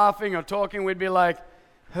I laughing or talking, we'd be like,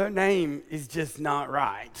 her name is just not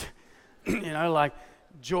right. Like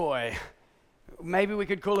Joy. Maybe we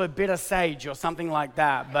could call her Bitter Sage or something like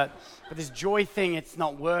that. But this Joy thing, it's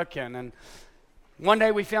not working. And one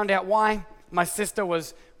day we found out why. My sister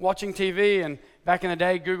was watching TV, and back in the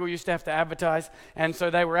day, Google used to have to advertise, and so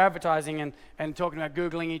they were advertising and talking about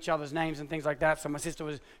Googling each other's names and things like that. So my sister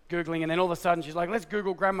was Googling, and then all of a sudden she's like, let's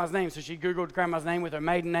Google Grandma's name. So she Googled Grandma's name with her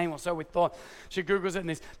maiden name, or so we thought. She Googles it, and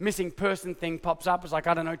this missing person thing pops up. It's like,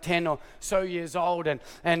 10 or so years old, and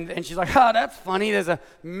she's like, that's funny. There's a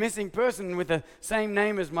missing person with the same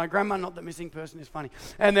name as my grandma. Not that missing person is funny.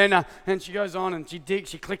 And then and she goes on, and she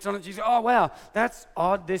clicks on it. She's like, oh, wow, that's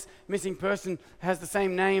odd. This missing person has the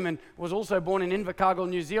same name and was also born in Invercargill,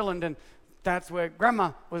 New Zealand, and that's where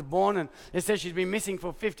Grandma was born, and it says she's been missing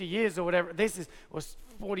for 50 years or whatever. Or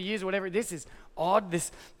 40 years or whatever. This is odd.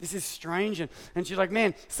 This is strange. And she's like,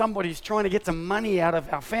 man, somebody's trying to get some money out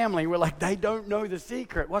of our family. We're like, they don't know the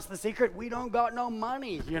secret. What's the secret? We don't got no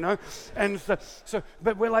money, And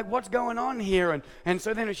but we're like, what's going on here? And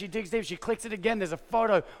so then as she digs deep, she clicks it again. There's a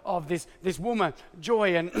photo of this woman,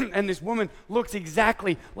 Joy, and this woman looks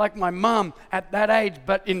exactly like my mom at that age,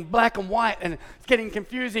 but in black and white, and it's getting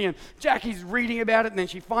confusing. And Jackie's reading about it, and then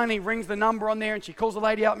she finally rings the number on there, and she calls the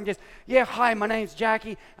lady up and goes, yeah, hi, my name's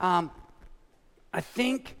Jackie. I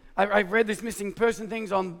think I've read this missing person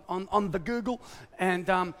things on the Google, and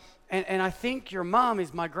I think your mom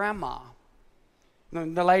is my grandma.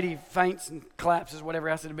 And the lady faints and collapses, whatever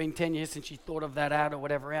else. It had been 10 years since she thought of that ad or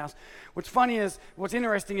whatever else. What's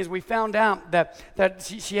interesting is we found out that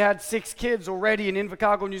she had 6 kids already in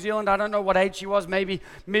Invercargill, New Zealand. I don't know what age she was, maybe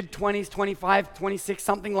mid-20s, 25, 26,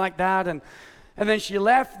 something like that. And then she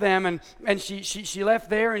left them, and she left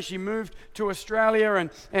there, and she moved to Australia,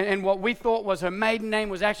 and what we thought was her maiden name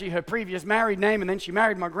was actually her previous married name, and then she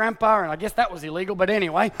married my grandpa, and I guess that was illegal, but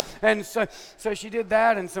anyway. And so she did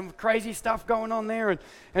that, and some crazy stuff going on there, and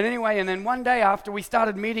anyway, and then one day after we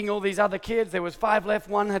started meeting all these other kids, there was 5 left.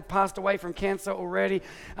 One had passed away from cancer already.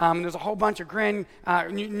 There's a whole bunch of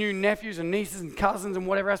new nephews and nieces and cousins and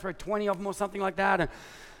whatever else, probably 20 of them or something like that. And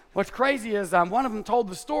what's crazy is one of them told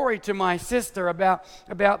the story to my sister about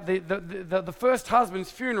the first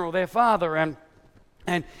husband's funeral, their father, and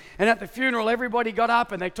at the funeral, everybody got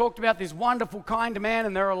up and they talked about this wonderful, kind man,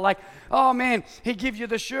 and they were like, oh man, he gave you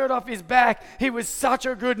the shirt off his back. He was such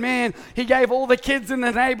a good man. He gave all the kids in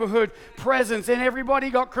the neighborhood presents, and everybody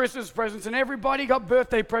got Christmas presents, and everybody got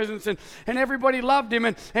birthday presents, and everybody loved him.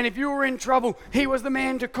 And if you were in trouble, he was the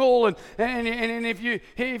man to call. And if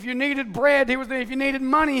you needed bread, if you needed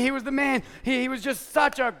money, he was the man. He was just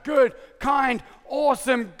such a good, kind,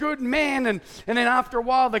 awesome, good man. And then after a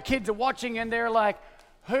while, the kids are watching and they're like,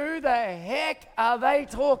 who the heck are they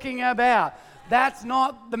talking about? That's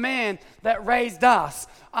not the man that raised us.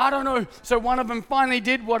 I don't know. So one of them finally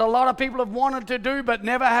did what a lot of people have wanted to do but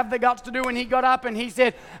never have the guts to do, and he got up and he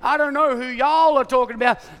said, I don't know who y'all are talking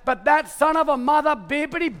about, but that son of a mother,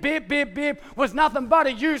 bippity bip bip bip, was nothing but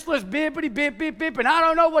a useless bippity bip bip bip, and I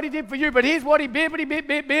don't know what he did for you, but here's what he bippity bip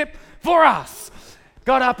bip bip for us.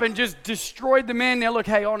 Got up and just destroyed the man. Now look,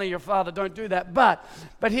 hey, honor your father, don't do that. But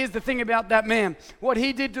here's the thing about that man. What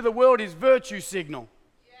he did to the world is virtue signal.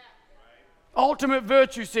 Ultimate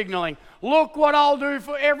virtue signaling. Look what I'll do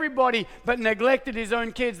for everybody, but neglected his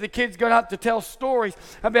own kids. The kids got up to tell stories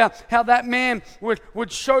about how that man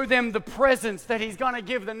would show them the presents that he's going to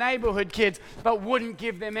give the neighborhood kids, but wouldn't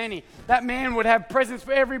give them any. That man would have presents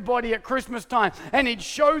for everybody at Christmas time, and he'd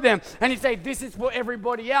show them, and he'd say, this is for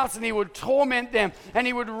everybody else, and he would torment them, and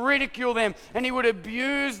he would ridicule them, and he would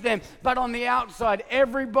abuse them, but on the outside,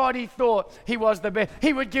 everybody thought he was the best.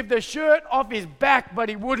 He would give the shirt off his back, but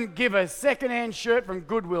he wouldn't give a second-hand shirt from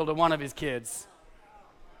Goodwill to one of his kids.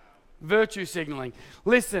 Virtue signaling.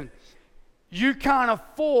 Listen, you can't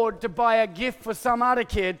afford to buy a gift for some other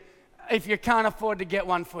kid if you can't afford to get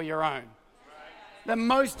one for your own. The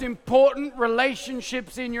most important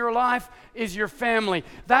relationships in your life is your family.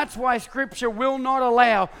 That's why Scripture will not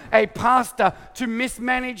allow a pastor to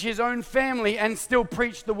mismanage his own family and still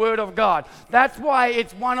preach the Word of God. That's why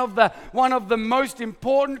it's one of the most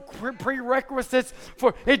important prerequisites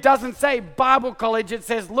for. It doesn't say Bible college. It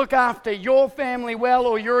says look after your family well,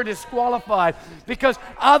 or you're disqualified. Because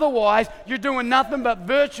otherwise, you're doing nothing but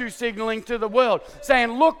virtue signaling to the world,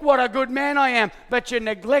 saying, "Look what a good man I am," but you're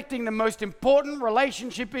neglecting the most important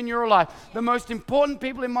relationship in your life. The most important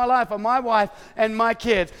people in my life are my wife and my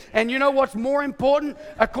kids. And you know what's more important,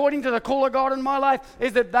 according to the call of God in my life,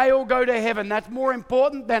 is that they all go to heaven. That's more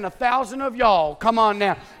important than 1,000 of y'all. Come on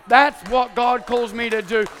now. That's what God calls me to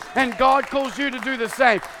do. And God calls you to do the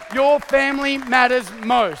same. Your family matters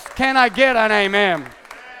most. Can I get an amen?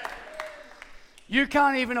 You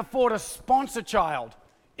can't even afford a sponsor child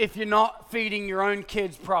if you're not feeding your own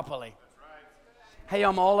kids properly. Hey,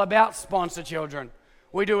 I'm all about sponsor children.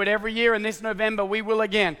 We do it every year, and this November we will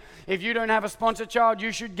again. If you don't have a sponsor child,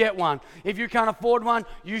 you should get one. If you can't afford one,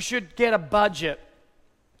 you should get a budget.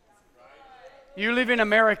 You live in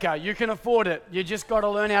America. You can afford it. You just got to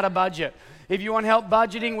learn how to budget. If you want help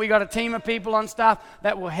budgeting, we got a team of people on staff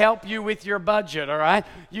that will help you with your budget, all right?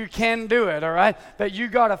 You can do it, all right? But you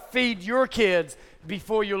got to feed your kids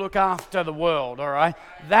before you look after the world, all right?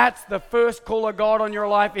 That's the first call of God on your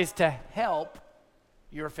life, is to help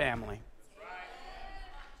your family.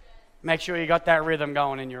 Make sure you got that rhythm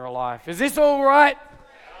going in your life. Is this all right?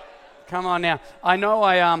 Come on now. I know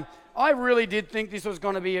I really did think this was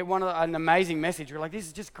going to be an amazing message. You're like, this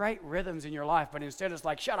is just great rhythms in your life. But instead it's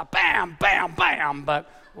like, shut up, bam, bam, bam. But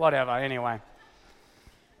whatever, anyway.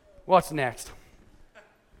 What's next?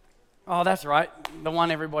 Oh, that's right. The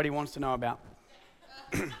one everybody wants to know about.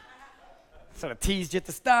 Sort of teased you at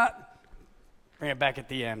the start. Bring it back at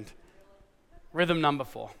the end. Rhythm number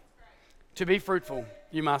 4. To be fruitful,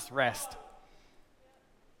 you must rest.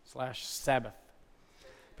 /Sabbath.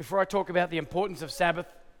 Before I talk about the importance of Sabbath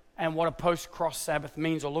and what a post-cross Sabbath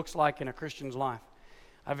means or looks like in a Christian's life,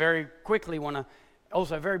 I very quickly want to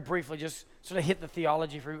also very briefly just sort of hit the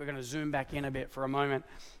theology for it. We're going to zoom back in a bit for a moment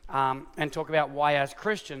and talk about why as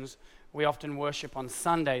Christians we often worship on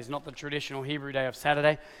Sundays, not the traditional Hebrew day of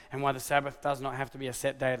Saturday, and why the Sabbath does not have to be a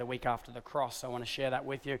set day of the week after the cross. So I want to share that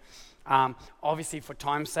with you. Obviously, for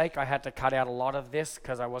time's sake, I had to cut out a lot of this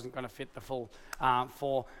because I wasn't going to fit the full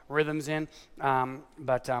 4 rhythms in,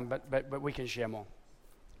 but we can share more.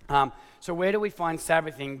 So where do we find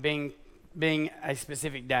Sabbathing being a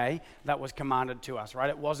specific day that was commanded to us, right?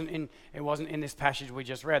 It wasn't in this passage we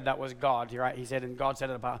just read. That was God, right? He said, and God set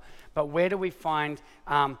it apart. But where do we find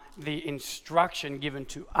the instruction given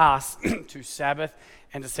to us to Sabbath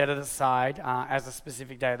and to set it aside as a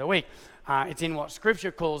specific day of the week? It's in what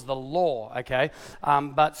Scripture calls the law, okay?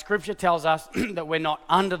 But Scripture tells us that we're not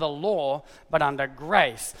under the law, but under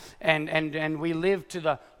grace. And we live to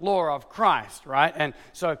the law of Christ, right? And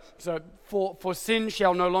so for sin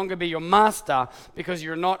shall no longer be your master, because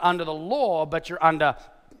you're not under the law, but you're under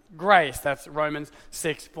grace. That's Romans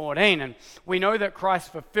 6:14. And we know that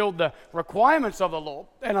Christ fulfilled the requirements of the law.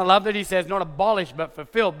 And I love that he says not abolished but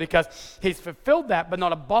fulfilled, because he's fulfilled that but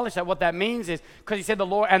not abolished that. What that means is, because he said the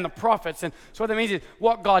law and the prophets, and so what that means is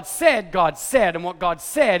what God said, and what God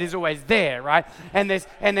said is always there, right? And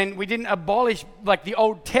then we didn't abolish like the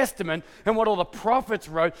Old Testament and what all the prophets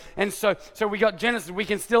wrote. And so we got Genesis. We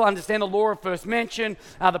can still understand the law of first mention,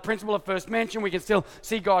 the principle of first mention. We can still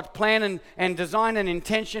see God's plan and design and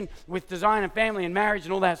intention with design and family and marriage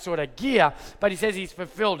and all that sort of gear, but he says he's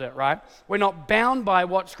fulfilled it, right? We're not bound by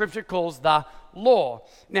what Scripture calls the law.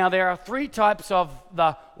 Now, there are 3 types of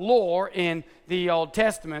the law in the Old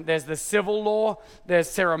Testament. There's the civil law, there's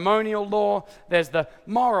ceremonial law, there's the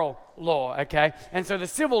moral law, okay? And so the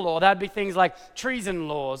civil law, that'd be things like treason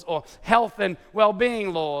laws or health and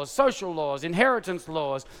well-being laws, social laws, inheritance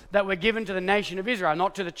laws that were given to the nation of Israel,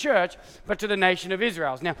 not to the church, but to the nation of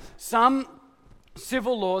Israel. Now, some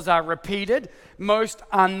civil laws are repeated. Most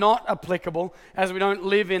are not applicable, as we don't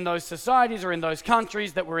live in those societies or in those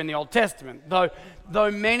countries that were in the Old Testament.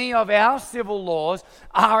 Though many of our civil laws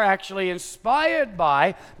are actually inspired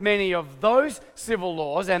by many of those civil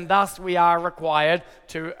laws, and thus we are required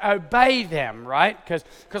to obey them, right?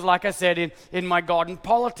 Because like I said in my God and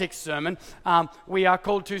Politics sermon, we are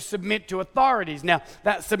called to submit to authorities. Now,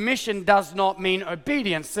 that submission does not mean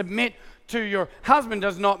obedience. Submit to your husband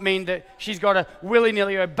does not mean that she's got to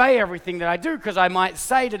willy-nilly obey everything that I do, because I might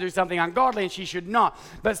say to do something ungodly and she should not.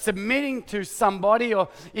 But submitting to somebody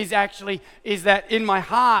is that in my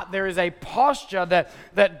heart there is a posture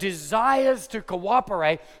that desires to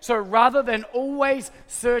cooperate. So rather than always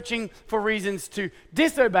searching for reasons to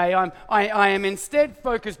disobey, I am instead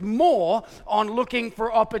focused more on looking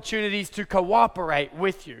for opportunities to cooperate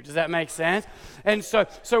with you. Does that make sense? And so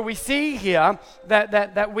we see here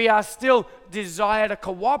that we are still still desire to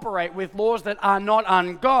cooperate with laws that are not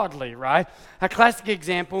ungodly, right? A classic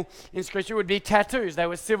example in Scripture would be tattoos. They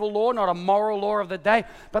were civil law, not a moral law of the day,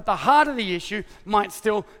 but the heart of the issue might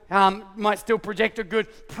still project a good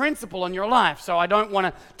principle on your life. So I don't want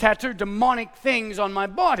to tattoo demonic things on my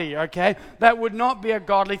body, okay? That would not be a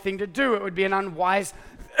godly thing to do. It would be an unwise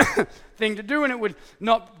thing to do, and it would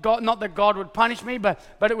not that God would punish me, but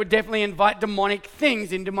it would definitely invite demonic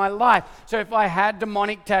things into my life. So if I had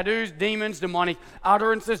demonic tattoos, demons, demonic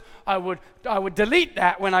utterances, I would delete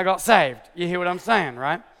that when I got saved. You hear what I'm saying,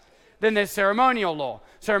 right? Then there's ceremonial law.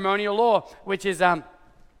 Ceremonial law, which is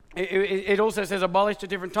it also says abolished at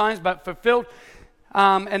different times, but fulfilled.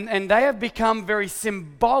 And they have become very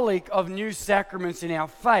symbolic of new sacraments in our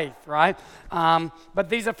faith, right? But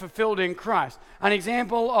these are fulfilled in Christ. An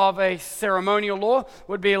example of a ceremonial law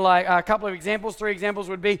would be like a couple of examples. 3 examples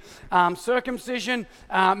would be circumcision.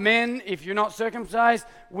 Men, if you're not circumcised,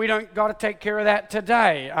 we don't got to take care of that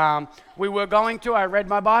today. We were going to. I read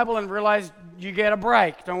my Bible and realized you get a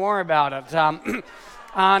break. Don't worry about it.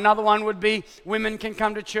 Another one would be women can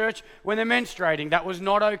come to church when they're menstruating. That was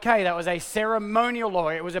not okay. That was a ceremonial law.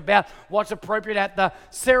 It was about what's appropriate at the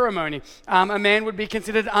ceremony. A man would be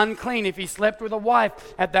considered unclean if he slept with a wife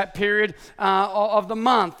at that period of the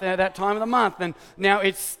month, that time of the month. And now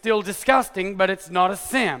it's still disgusting, but it's not a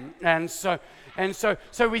sin. And so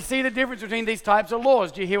we see the difference between these types of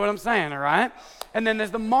laws. Do you hear what I'm saying, all right? And then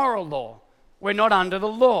there's the moral law. We're not under the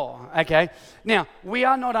law, okay? Now, we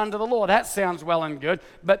are not under the law. That sounds well and good,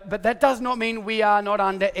 but that does not mean we are not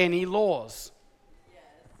under any laws,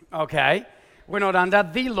 okay? We're not under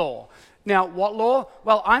the law. Now, what law?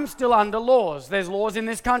 Well, I'm still under laws. There's laws in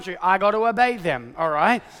this country. I got to obey them, all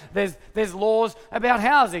right? There's laws about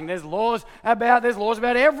housing. There's laws about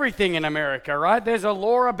everything in America, right? There's a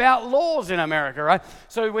law about laws in America, right?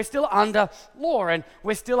 So we're still under law, and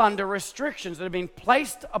we're still under restrictions that have been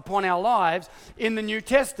placed upon our lives in the New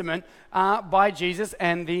Testament by Jesus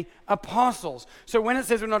and the apostles. So when it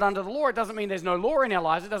says we're not under the law, it doesn't mean there's no law in our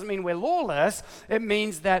lives. It doesn't mean we're lawless. It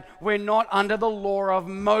means that we're not under the law of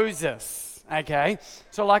Moses. Okay?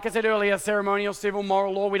 So like I said earlier, ceremonial, civil,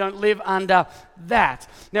 moral law, we don't live under that.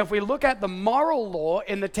 Now, if we look at the moral law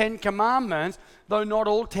in the 10 Commandments, though not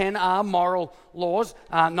all 10 are moral laws,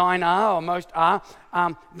 9 are, or most are,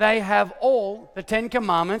 they have all, the 10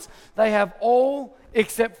 Commandments, they have all,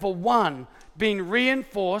 except for one, been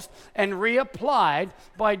reinforced and reapplied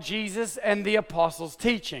by Jesus and the apostles'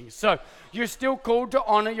 teaching. So you're still called to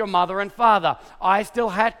honor your mother and father. I still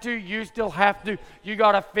had to, you still have to. You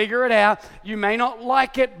got to figure it out. You may not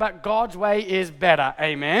like it, but God's way is better.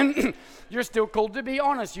 Amen. You're still called to be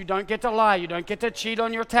honest. You don't get to lie. You don't get to cheat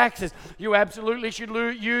on your taxes. You absolutely should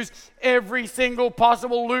use every single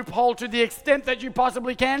possible loophole to the extent that you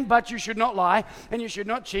possibly can, but you should not lie and you should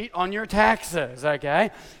not cheat on your taxes,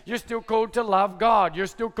 okay? You're still called to love God. You're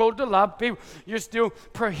still called to love people. You're still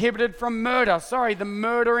prohibited from murder. Sorry, the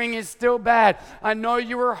murdering is still bad. I know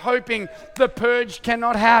you were hoping the purge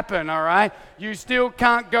cannot happen, all right? You still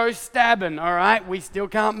can't go stabbing, all right? We still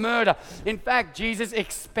can't murder. In fact, Jesus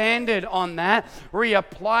expanded on that,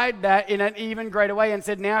 reapplied that in an even greater way and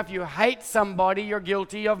said, now if you hate somebody, you're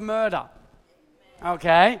guilty of murder.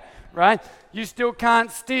 Okay? Right? You still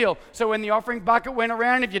can't steal. So when the offering bucket went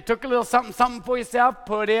around, if you took a little something for yourself,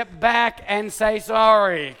 put it back and say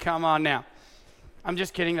sorry. Come on now. I'm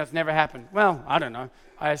just kidding. That's never happened. Well, I don't know.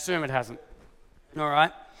 I assume it hasn't. All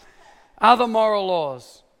right? Other moral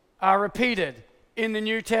laws are repeated in the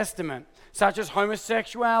New Testament, such as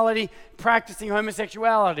homosexuality, practicing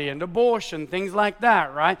homosexuality and abortion, things like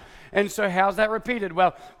that, right? And so how's that repeated?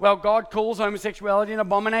 Well, God calls homosexuality an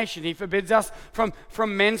abomination. He forbids us from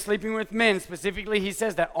men sleeping with men. Specifically, he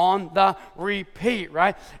says that on the repeat,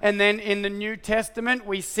 right? And then in the New Testament,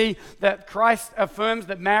 we see that Christ affirms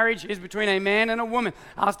that marriage is between a man and a woman.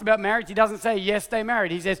 Asked about marriage, he doesn't say, yes, stay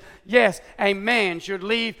married. He says, yes, a man should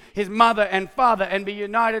leave his mother and father and be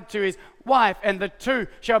united to his wife, and the two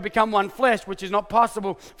shall become one flesh, which is not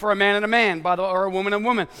possible for a man and a man, or a woman and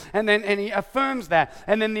woman. And he affirms that.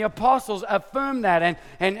 And then the apostles affirm that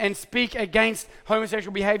and speak against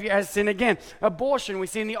homosexual behavior as sin again. Abortion, we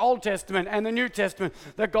see in the Old Testament and the New Testament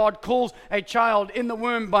that God calls a child in the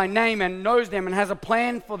womb by name and knows them and has a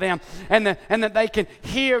plan for them, and that they can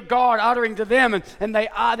hear God uttering to them, and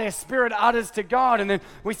their spirit utters to God. And then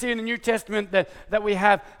we see in the New Testament that we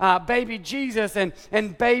have baby Jesus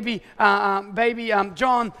and baby baby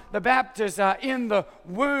John the Baptist in the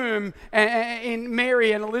womb, in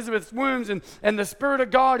Mary and Elizabeth's wombs, and the Spirit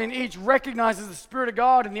of God in each recognizes the Spirit of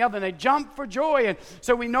God in the other, and they jump for joy. And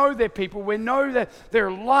so we know they're people, we know that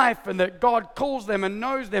they're life, and that God calls them and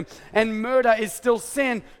knows them, and murder is still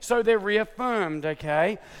sin, so they're reaffirmed,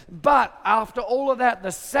 okay? But after all of that,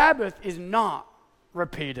 the Sabbath is not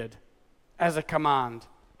repeated as a command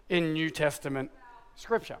in New Testament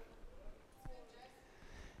Scripture.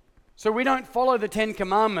 So we don't follow the 10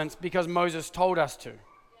 Commandments because Moses told us to.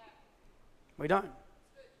 We don't.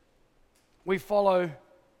 We follow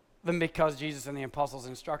them because Jesus and the apostles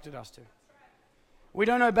instructed us to. We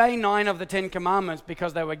don't obey 9 of the 10 Commandments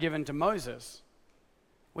because they were given to Moses.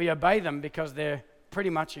 We obey them because they're pretty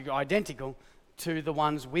much identical to the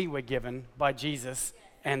ones we were given by Jesus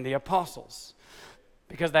and the apostles.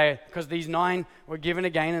 Because these 9 were given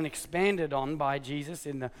again and expanded on by Jesus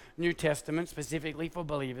in the New Testament, specifically for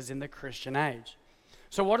believers in the Christian age.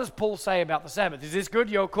 So what does Paul say about the Sabbath? Is this good?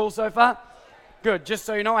 You're cool so far? Good. Just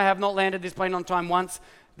so you know, I have not landed this plane on time once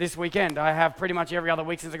this weekend. I have pretty much every other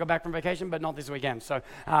week since I got back from vacation, but not this weekend. So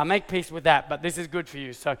make peace with that. But this is good for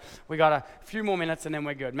you. So we got a few more minutes and then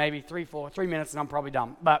we're good. Maybe 3 minutes and I'm probably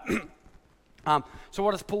done. But so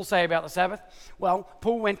what does Paul say about the Sabbath? Well,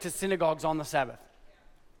 Paul went to synagogues on the Sabbath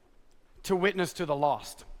to witness to the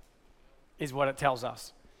lost, is what it tells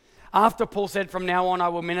us. After Paul said, "From now on I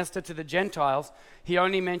will minister to the Gentiles," he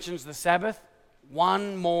only mentions the Sabbath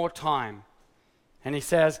one more time. And he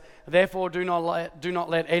says, "Therefore do not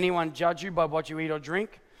let anyone judge you by what you eat or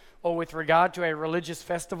drink, or with regard to a religious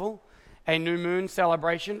festival, a new moon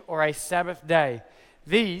celebration, or a Sabbath day.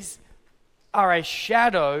 These are a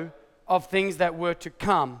shadow of things that were to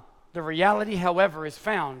come. The reality, however, is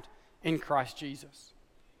found in Christ Jesus."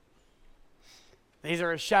 These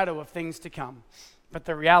are a shadow of things to come. But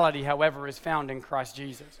the reality, however, is found in Christ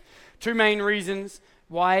Jesus. 2 main reasons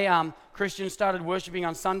why Christians started worshiping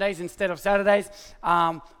on Sundays instead of Saturdays.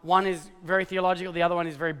 One is very theological, the other one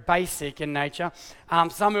is very basic in nature.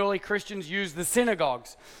 Some early Christians used the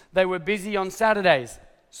synagogues. They were busy on Saturdays,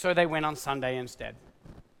 so they went on Sunday instead.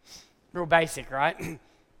 Real basic, right?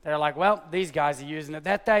 They're like, well, these guys are using it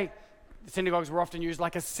that day. The synagogues were often used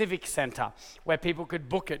like a civic center where people could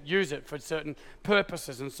book it, use it for certain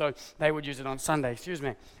purposes, and so they would use it on Sunday,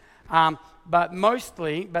 but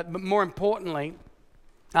more importantly,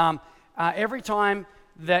 every time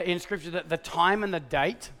that in Scripture that the time and the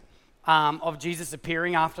date of Jesus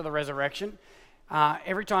appearing after the resurrection,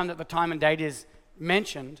 every time that the time and date is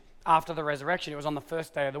mentioned after the resurrection, it was on the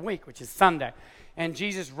first day of the week, which is Sunday. And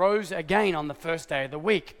Jesus rose again on the first day of the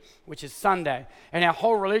week, which is Sunday. And our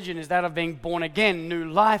whole religion is that of being born again,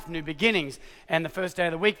 new life, new beginnings. And the first day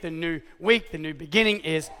of the week, the new beginning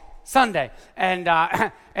is Sunday.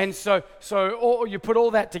 And so you put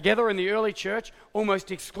all that together, in the early church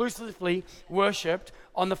almost exclusively worshipped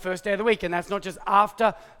on the first day of the week. And that's not just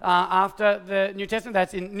after the New Testament,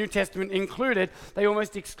 that's in New Testament included. They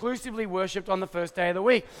almost exclusively worshipped on the first day of the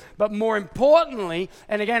week. But more importantly,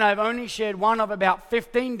 and again, I've only shared one of about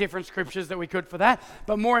 15 different scriptures that we could for that,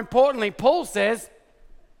 but more importantly, Paul says,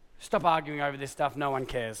 stop arguing over this stuff, no one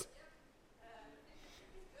cares.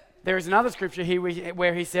 There is another scripture here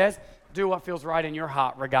where he says, do what feels right in your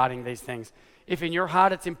heart regarding these things. If in your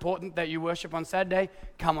heart it's important that you worship on Saturday,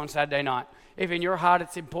 come on Saturday night. If in your heart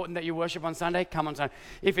it's important that you worship on Sunday, come on Sunday.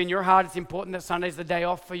 If in your heart it's important that Sunday's the day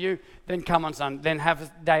off for you, then come on Sunday. Then have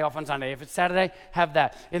a day off on Sunday. If it's Saturday, have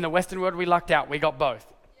that. In the Western world, we lucked out. We got both.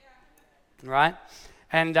 Right?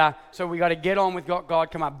 And so we got to get on with what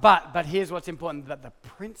God come up. But here's what's important, that the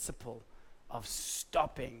principle of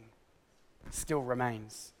stopping still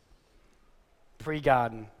remains.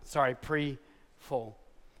 Pre-fall.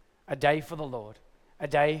 A day for the Lord. A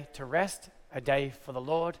day to rest, a day for the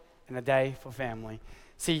Lord, and a day for family.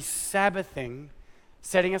 See, Sabbathing,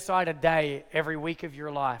 setting aside a day every week of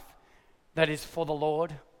your life that is for the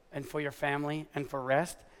Lord and for your family and for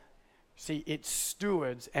rest, see, it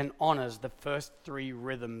stewards and honors the first 3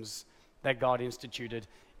 rhythms that God instituted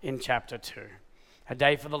in chapter 2. A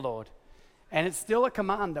day for the Lord. And it's still a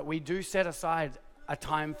command that we do set aside a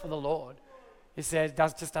time for the Lord. It says,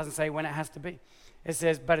 just doesn't say when it has to be. It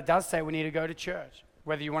says, but it does say we need to go to church,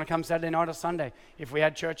 whether you want to come Saturday night or Sunday. If we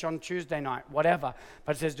had church on Tuesday night, whatever.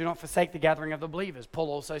 But it says, do not forsake the gathering of the believers. Paul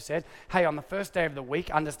also said, hey, on the first day of the week,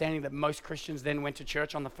 understanding that most Christians then went to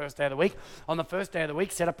church on the first day of the week, on the first day of the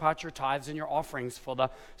week, set apart your tithes and your offerings for the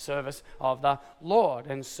service of the Lord.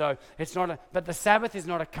 And so it's not but the Sabbath is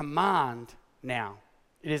not a command now.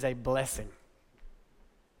 It is a blessing.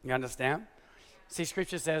 You understand? See,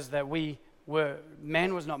 Scripture says that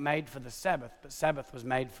man was not made for the Sabbath, but Sabbath was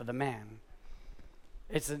made for the man.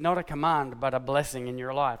 It's not a command, but a blessing in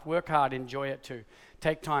your life. Work hard, enjoy it too.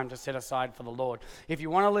 Take time to set aside for the Lord. If you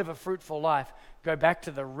want to live a fruitful life, go back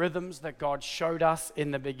to the rhythms that God showed us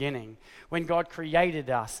in the beginning. When God created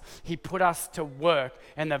us, He put us to work.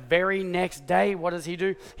 And the very next day, what does He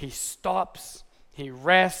do? He stops, He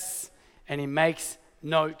rests, and He makes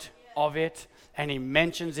note of it, and He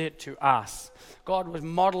mentions it to us. God was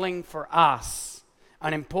modeling for us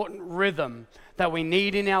an important rhythm that we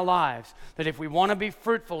need in our lives, that if we want to be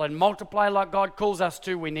fruitful and multiply like God calls us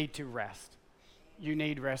to, we need to rest. You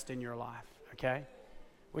need rest in your life, okay?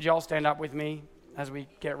 Would you all stand up with me as we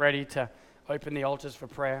get ready to open the altars for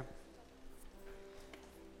prayer?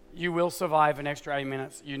 You will survive an extra 8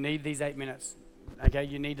 minutes. You need these 8 minutes, okay?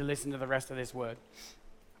 You need to listen to the rest of this word.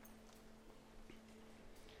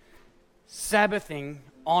 Sabbathing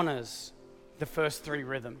honors the first 3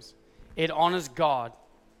 rhythms. It honors God,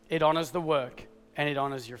 it honors the work, and it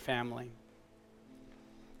honors your family.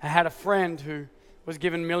 I had a friend who was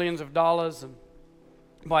given millions of dollars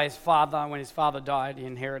by his father. When his father died, he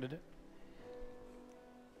inherited it.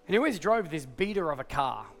 And he always drove this beater of a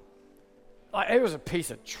car. Like, it was a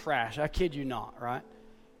piece of trash, I kid you not, right?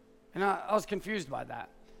 And I was confused by that.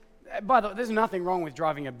 By the way, there's nothing wrong with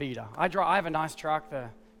driving a beater. I have a nice truck. The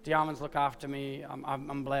Diamonds look after me.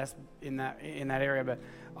 I'm blessed in that area, but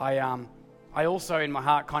I also in my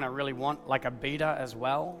heart kind of really want like a beater as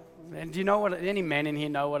well. And do you know what? Any men in here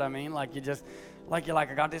know what I mean? Like you're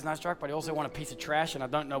like, I got this nice truck, but I also want a piece of trash, and I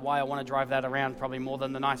don't know why I want to drive that around probably more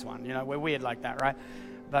than the nice one. You know, we're weird like that, right?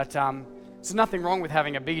 But there's nothing wrong with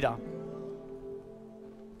having a beater.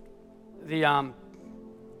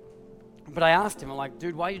 But I asked him, I'm like,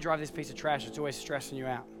 dude, why you drive this piece of trash? It's always stressing you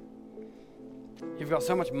out. You've got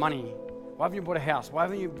so much money. Why haven't you bought a house? Why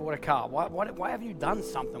haven't you bought a car? Why haven't you done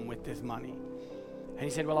something with this money? And he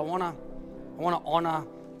said, well, I want to honor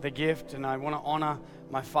the gift, and I want to honor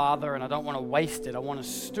my father, and I don't want to waste it. I want to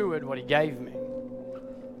steward what he gave me.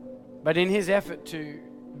 But in his effort to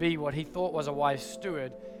be what he thought was a wise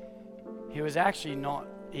steward, he was actually not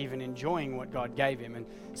even enjoying what God gave him. And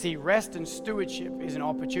see, rest and stewardship is an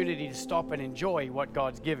opportunity to stop and enjoy what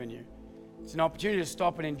God's given you. It's an opportunity to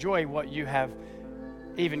stop and enjoy what you have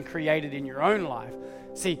even created in your own life.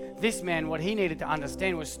 See, this man, what he needed to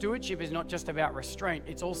understand was stewardship is not just about restraint,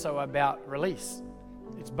 it's also about release.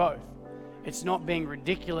 It's both. It's not being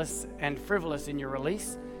ridiculous and frivolous in your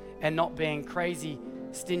release, and not being crazy,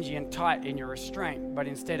 stingy, and tight in your restraint, but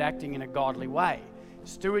instead acting in a godly way.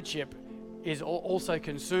 Stewardship is also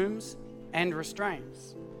consumes and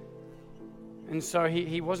restrains. And so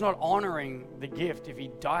he was not honoring the gift if he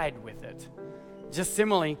died with it. Just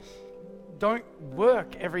similarly, don't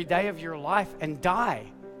work every day of your life and die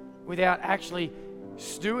without actually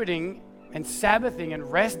stewarding and Sabbathing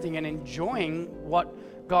and resting and enjoying what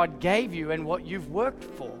God gave you and what you've worked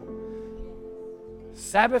for.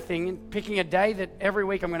 Sabbathing and picking a day that every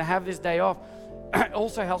week I'm going to have this day off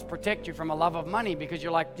also helps protect you from a love of money, because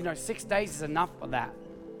you're like, 6 days is enough for that.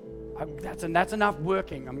 That's enough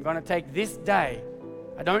working. I'm going to take this day.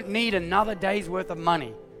 I don't need another day's worth of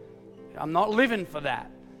money. I'm not living for that.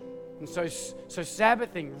 And so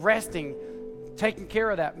Sabbathing, resting, taking care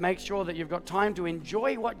of that, make sure that you've got time to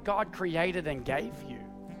enjoy what God created and gave you.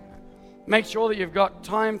 Make sure that you've got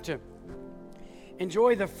time to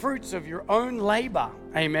enjoy the fruits of your own labor.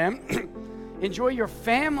 Amen. Enjoy your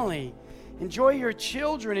family. Enjoy your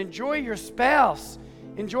children. Enjoy your spouse.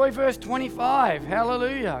 Enjoy verse 25.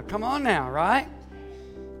 Hallelujah. Come on now, right?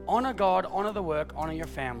 Honor God, honor the work, honor your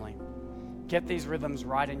family. Get these rhythms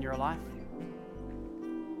right in your life.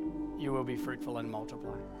 You will be fruitful and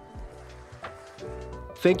multiply.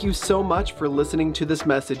 Thank you so much for listening to this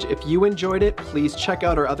message. If you enjoyed it, please check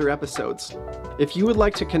out our other episodes. If you would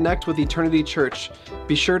like to connect with Eternity Church,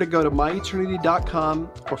 be sure to go to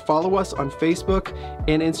myeternity.com or follow us on Facebook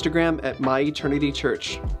and Instagram at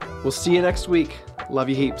MyEternityChurch. We'll see you next week. Love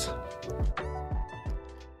you heaps.